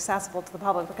that is accessible to the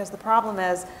public. Because the problem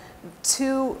is,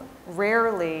 too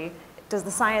rarely does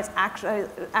the science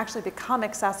actually become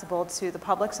accessible to the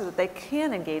public so that they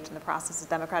can engage in the process of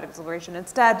democratic deliberation.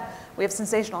 Instead, we have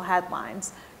sensational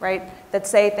headlines, right, that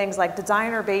say things like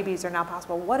designer babies are now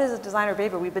possible. What is a designer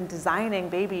baby? We've been designing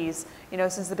babies,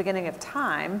 since the beginning of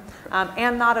time,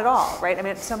 and not at all, right? I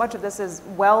mean, so much of this is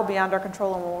well beyond our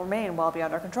control and will remain well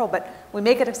beyond our control, but we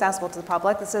make it accessible to the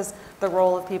public. This is the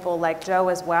role of people like Joe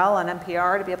as well on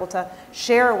NPR to be able to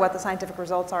share what the scientific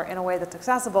results are in a way that's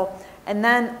accessible, and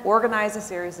then organize a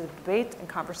series of debates and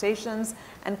conversations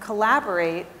and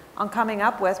collaborate on coming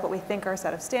up with what we think are a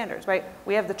set of standards, right?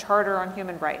 We have the Charter on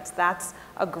Human Rights. That's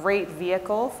a great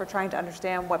vehicle for trying to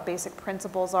understand what basic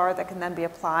principles are that can then be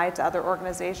applied to other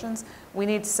organizations. We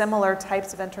need similar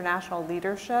types of international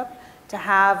leadership to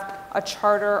have a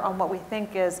charter on what we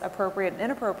think is appropriate and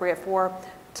inappropriate for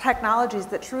technologies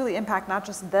that truly impact not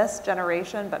just this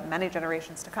generation, but many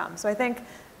generations to come. So I think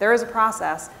there is a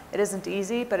process. It isn't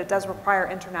easy, but it does require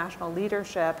international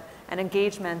leadership and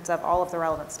engagement of all of the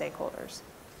relevant stakeholders.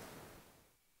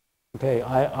 Okay,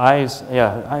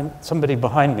 somebody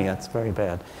behind me, that's very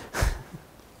bad.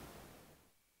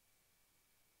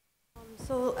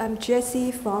 So I'm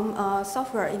Jessie from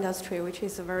software industry, which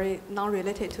is very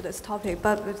non-related to this topic,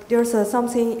 but there's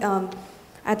something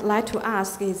I'd like to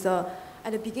ask is,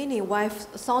 at the beginning, when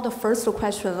I saw the first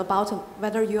question about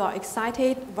whether you are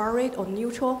excited, worried, or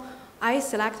neutral, I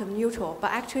selected neutral.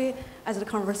 But actually, as the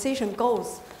conversation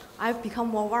goes, I've become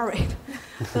more worried.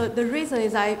 The reason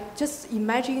is I just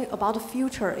imagine about the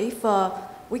future if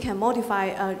we can modify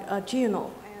a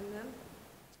genome.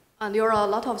 And there are a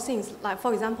lot of things, like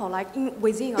for example, like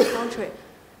within a country,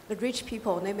 the rich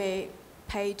people, they may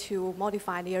pay to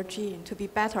modify their gene to be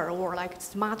better or like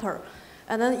smarter.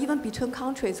 And then even between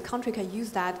countries, country can use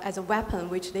that as a weapon,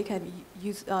 which they can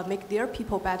use, make their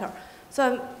people better.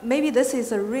 So maybe this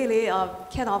is a really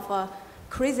kind of a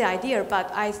crazy idea,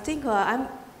 but I think I'm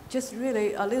just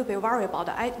really a little bit worried about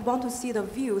that. I want to see the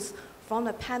views from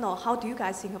the panel. How do you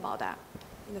guys think about that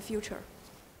in the future?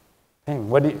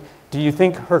 What do you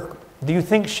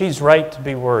think she's right to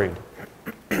be worried?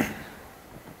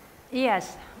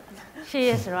 Yes, she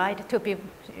is right to be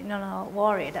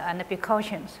worried and be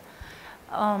cautious.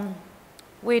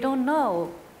 We don't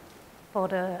know for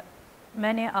the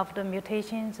many of the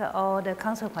mutations or the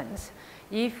consequence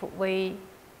if we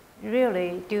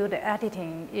really do the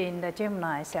editing in the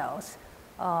germinal cells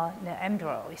or the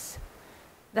embryos.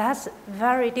 That's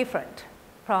very different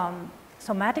from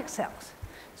somatic cells.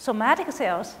 Somatic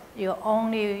cells, you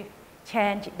only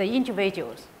change the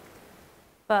individuals,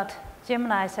 but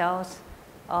germinal cells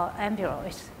or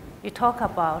embryos, you talk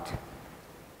about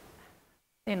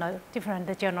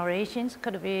different generations,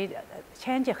 could be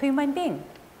change a human being,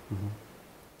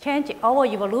 change our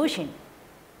evolution.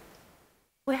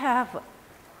 We have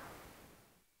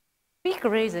big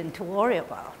reason to worry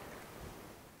about.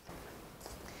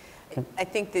 I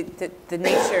think that the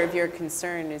nature of your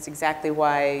concern is exactly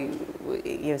why,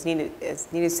 as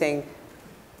Nita's saying,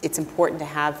 it's important to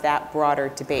have that broader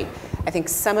debate. I think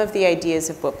some of the ideas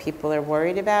of what people are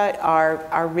worried about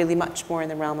are really much more in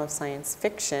the realm of science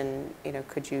fiction. Some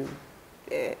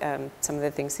of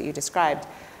the things that you described,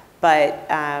 but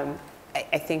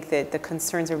I think that the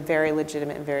concerns are very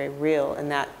legitimate and very real, and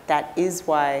that is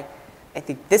why I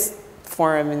think this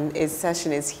forum and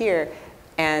session is here,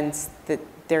 and that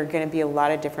there are going to be a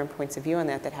lot of different points of view on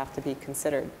that have to be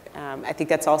considered. I think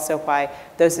that's also why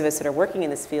those of us that are working in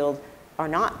this field are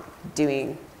not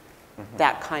doing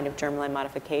that kind of germline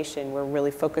modification. We're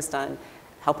really focused on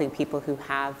helping people who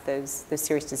have those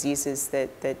serious diseases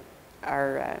that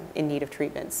are in need of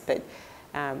treatments. But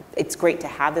it's great to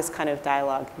have this kind of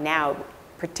dialogue now,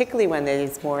 particularly when it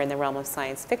is more in the realm of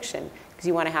science fiction, because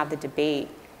you want to have the debate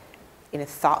in a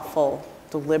thoughtful,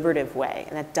 deliberative way,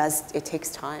 and it takes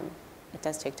time. It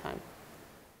does take time.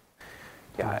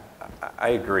 Yeah, I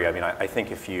agree. I mean, I think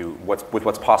with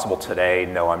what's possible today,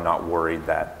 no, I'm not worried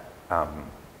that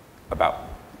about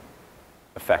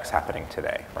effects happening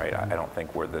today, right? I don't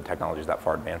think the technology is that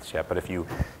far advanced yet, but if you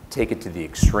take it to the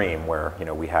extreme where, you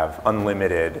know, we have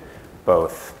unlimited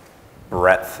both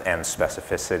breadth and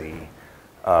specificity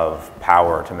of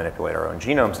power to manipulate our own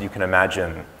genomes, you can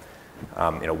imagine,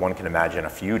 you know, one can imagine a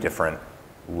few different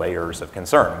layers of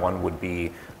concern. One would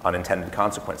be unintended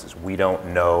consequences. We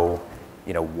don't know,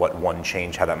 you know, what one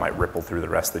change, how that might ripple through the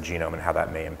rest of the genome and how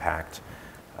that may impact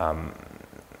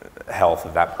health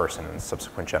of that person in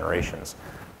subsequent generations.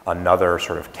 Another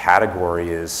sort of category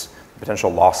is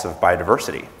potential loss of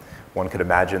biodiversity. One could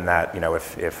imagine that, you know,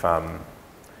 if it's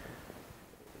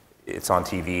on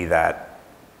TV that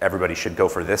everybody should go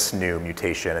for this new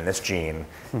mutation in this gene,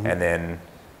 and then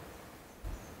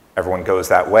everyone goes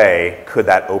that way, could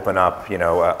that open up, you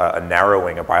know, a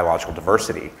narrowing of biological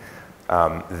diversity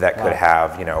that could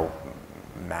have, you know,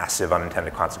 massive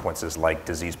unintended consequences like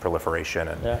disease proliferation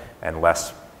and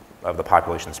less of the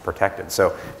population is protected.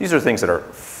 So these are things that are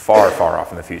far, far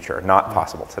off in the future, not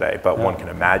possible today, but one can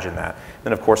imagine that.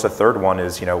 Then of course a third one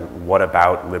is, you know, what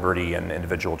about liberty and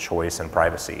individual choice and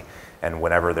privacy? And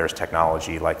whenever there's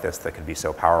technology like this that can be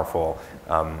so powerful,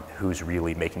 who's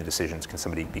really making the decisions? Can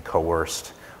somebody be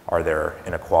coerced? Are there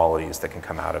inequalities that can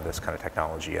come out of this kind of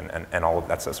technology? And all of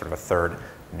that's a sort of a third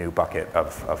new bucket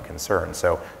of concern.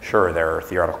 So sure, there are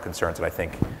theoretical concerns that I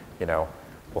think, you know,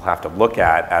 we'll have to look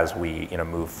at as we, you know,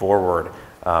 move forward.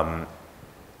 And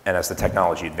as the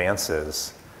technology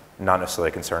advances, not necessarily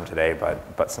a concern today,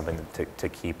 but something to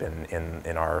keep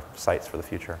in our sights for the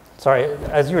future. Sorry,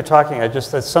 as you were talking,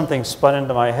 something spun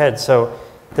into my head. So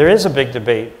there is a big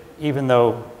debate, even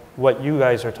though what you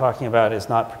guys are talking about is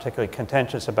not particularly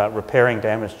contentious about repairing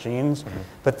damaged genes,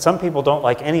 but some people don't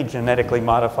like any genetically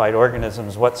modified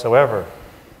organisms whatsoever.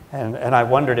 And I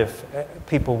wondered if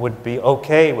people would be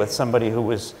okay with somebody who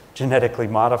was genetically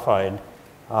modified.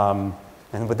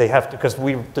 And would they have to, because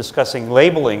we're discussing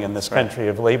labeling in this country,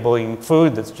 of labeling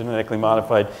food that's genetically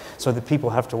modified, so that people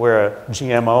have to wear a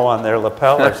GMO on their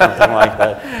lapel or something like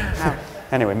that.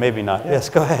 Anyway, maybe not. Yes,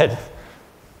 go ahead.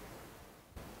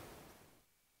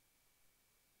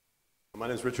 My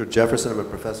name is Richard Jefferson. I'm a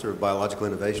professor of biological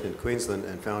innovation in Queensland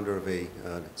and founder of a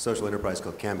social enterprise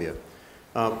called Cambia.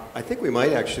 I think we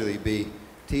might actually be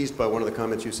teased by one of the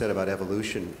comments you said about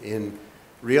evolution in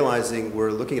realizing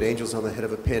we're looking at angels on the head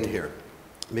of a pin here,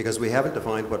 because we haven't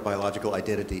defined what biological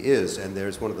identity is, and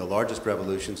there's one of the largest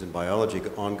revolutions in biology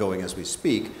ongoing as we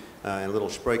speak, and a little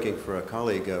spriking for a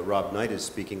colleague, Rob Knight is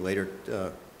speaking later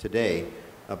today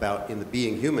about in the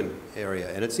being human area,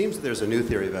 and it seems that there's a new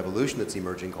theory of evolution that's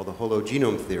emerging called the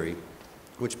hologenome theory,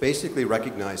 which basically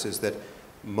recognizes that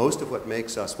most of what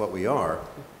makes us what we are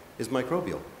is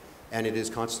microbial, and it is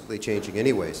constantly changing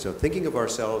anyway. So thinking of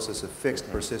ourselves as a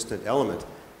fixed, persistent element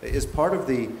is part of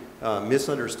the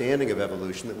misunderstanding of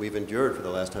evolution that we've endured for the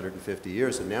last 150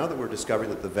 years. And now that we're discovering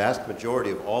that the vast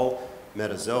majority of all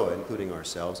metazoa, including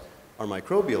ourselves, are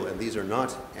microbial, and these are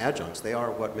not adjuncts, they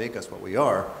are what make us what we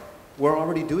are, we're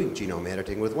already doing genome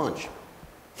editing with lunch.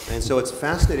 And so it's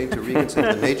fascinating to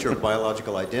reconsider the nature of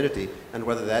biological identity and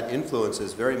whether that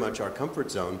influences very much our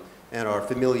comfort zone and our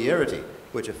familiarity,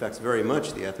 which affects very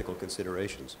much the ethical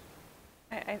considerations.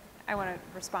 I want to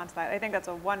respond to that. I think that's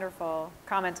a wonderful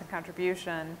comment and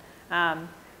contribution.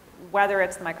 Whether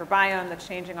it's the microbiome that's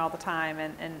changing all the time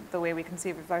and the way we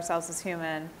conceive of ourselves as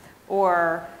human,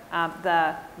 or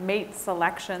the mate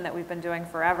selection that we've been doing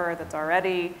forever that's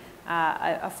already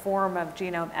a form of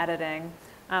genome editing.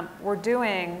 We're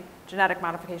doing genetic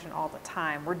modification all the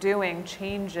time. We're doing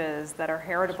changes that are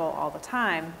heritable all the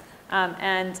time.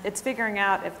 And it's figuring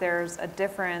out if there's a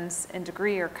difference in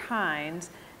degree or kind,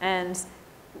 and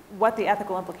what the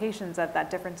ethical implications of that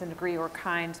difference in degree or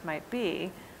kind might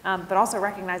be, but also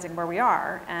recognizing where we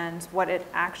are and what it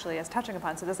actually is touching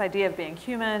upon. So this idea of being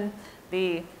human,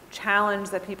 the challenge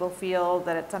that people feel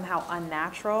that it's somehow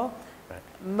unnatural. Right.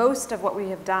 Most of what we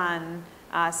have done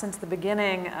since the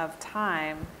beginning of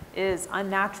time is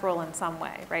unnatural in some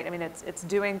way, right? I mean, it's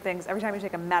doing things, every time you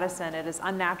take a medicine, it is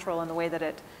unnatural in the way that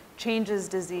it changes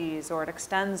disease or it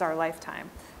extends our lifetime.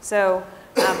 So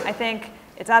I think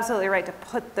it's absolutely right to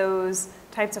put those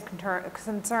types of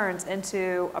concerns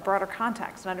into a broader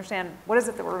context and understand what is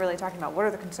it that we're really talking about, what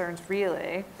are the concerns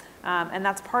really, and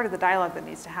that's part of the dialogue that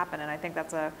needs to happen, and I think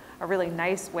that's a really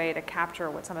nice way to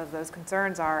capture what some of those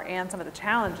concerns are and some of the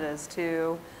challenges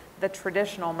to the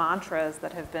traditional mantras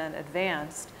that have been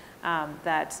advanced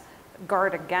that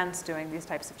guard against doing these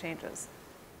types of changes.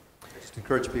 I just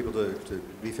encourage people to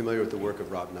be familiar with the work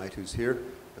of Rob Knight, who's here,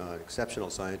 an exceptional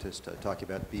scientist talking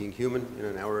about being human in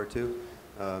an hour or two.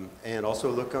 And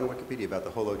also look on Wikipedia about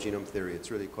the hologenome theory.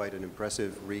 It's really quite an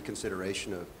impressive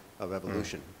reconsideration of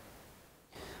evolution.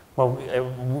 Well,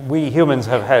 we humans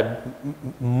have had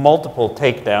multiple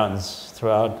takedowns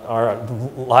throughout our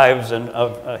lives and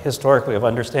historically of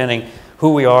understanding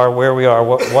who we are, where we are,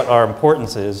 what our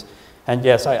importance is. And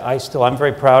yes, I'm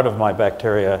very proud of my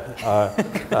bacteria,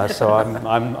 so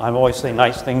I'm always saying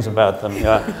nice things about them.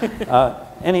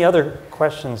 Any other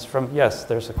questions from, yes,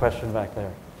 there's a question back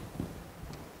there.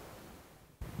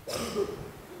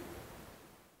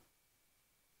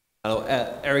 Hello,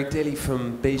 Eric Daly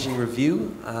from Beijing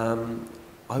Review.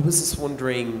 I was just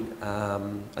wondering,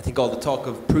 I think all the talk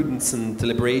of prudence and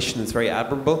deliberation is very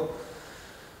admirable,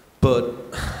 but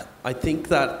I think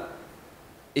that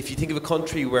if you think of a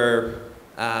country where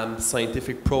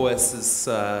scientific prowess is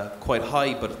quite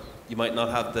high, but you might not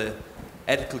have the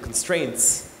ethical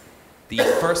constraints, the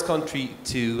first country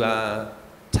to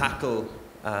tackle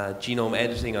genome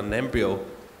editing on an embryo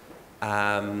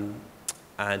and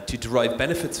to derive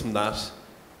benefits from that,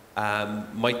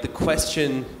 might the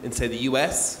question in, say, the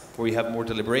US, where you have more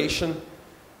deliberation,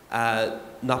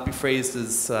 not be phrased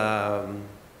as a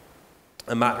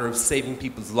matter of saving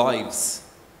people's lives?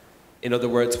 In other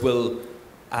words, will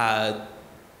the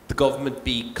government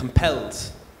be compelled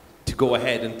to go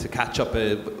ahead and to catch up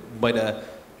might a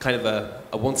kind of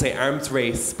I won't say arms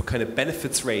race, but kind of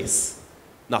benefits race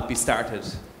not be started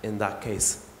in that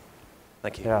case?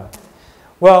 Thank you. Yeah.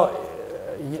 Well,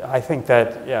 I think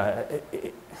that, yeah,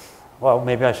 well,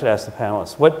 maybe I should ask the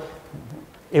panelists. What,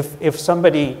 if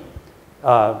somebody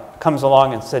comes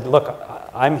along and said, look,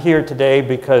 I'm here today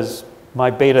because my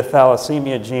beta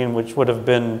thalassemia gene, which would have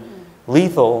been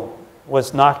lethal,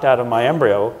 was knocked out of my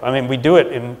embryo. I mean, we do it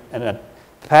in a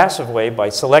passive way by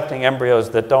selecting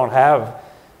embryos that don't have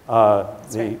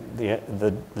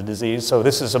the disease. So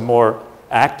this is a more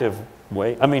active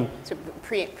way. I mean, so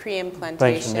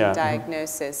pre-implantation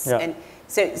diagnosis. Yeah. And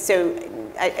so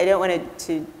I don't want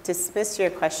to dismiss your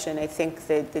question. I think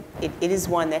that it is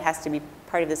one that has to be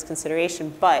part of this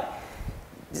consideration, but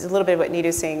there's a little bit of what Nita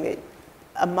was saying, that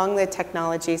among the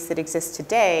technologies that exist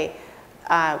today,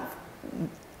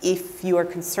 if you are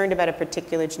concerned about a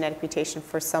particular genetic mutation,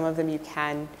 for some of them you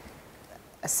can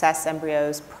assess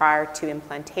embryos prior to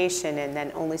implantation and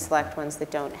then only select ones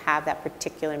that don't have that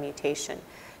particular mutation.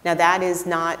 Now, that is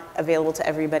not available to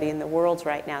everybody in the world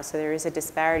right now, so there is a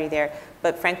disparity there.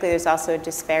 But frankly, there's also a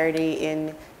disparity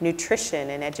in nutrition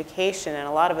and education and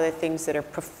a lot of other things that are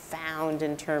profound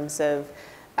in terms of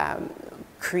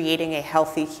creating a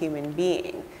healthy human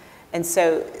being. And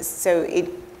so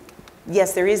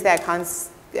yes, there is that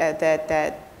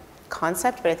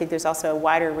concept, but I think there's also a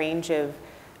wider range of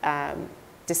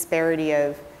disparity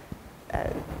of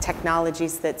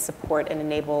technologies that support and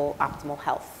enable optimal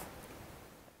health.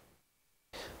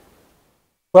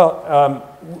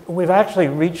 well, we've actually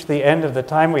reached the end of the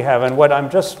time we have, and what I'm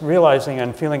just realizing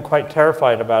and feeling quite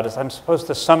terrified about is I'm supposed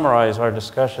to summarize our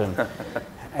discussion.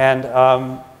 And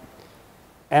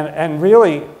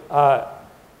really,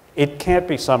 it can't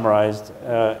be summarized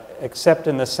except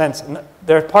in the sense,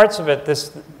 there are parts of it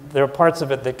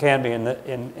that can be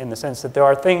in the sense that there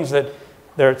are things that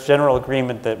there's general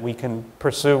agreement that we can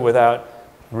pursue without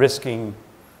risking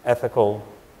ethical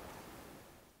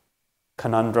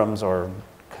conundrums or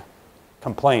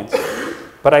complaints.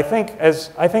 But I think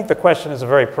the question is a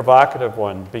very provocative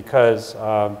one, because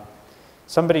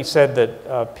somebody said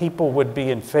that people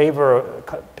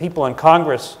in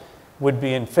Congress would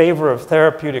be in favor of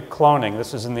therapeutic cloning,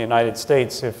 this is in the United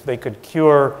States, if they could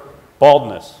cure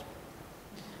baldness.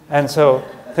 And so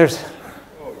there's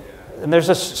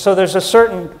a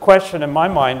certain question in my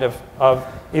mind of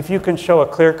if you can show a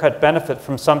clear-cut benefit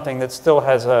from something that still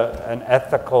has an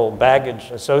ethical baggage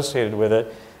associated with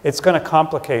it, it's going to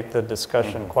complicate the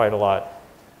discussion quite a lot.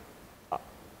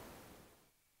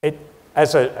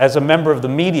 As a member of the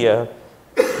media,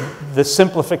 the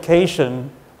simplification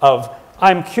of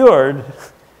 "I'm cured"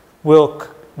 will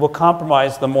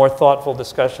compromise the more thoughtful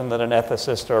discussion that an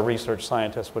ethicist or a research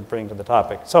scientist would bring to the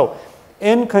topic. So,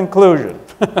 in conclusion,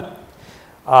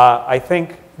 I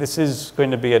think this is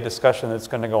going to be a discussion that's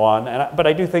going to go on, but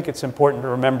I do think it's important to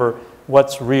remember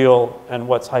what's real and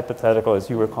what's hypothetical, as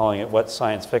you were calling it, what's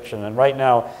science fiction. And right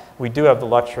now, we do have the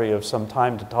luxury of some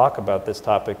time to talk about this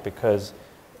topic, because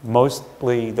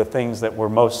mostly the things that we're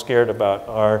most scared about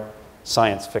are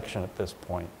science fiction at this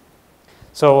point.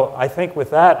 So I think with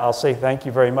that, I'll say thank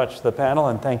you very much to the panel,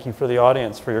 and thank you for the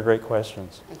audience for your great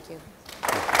questions. Thank you.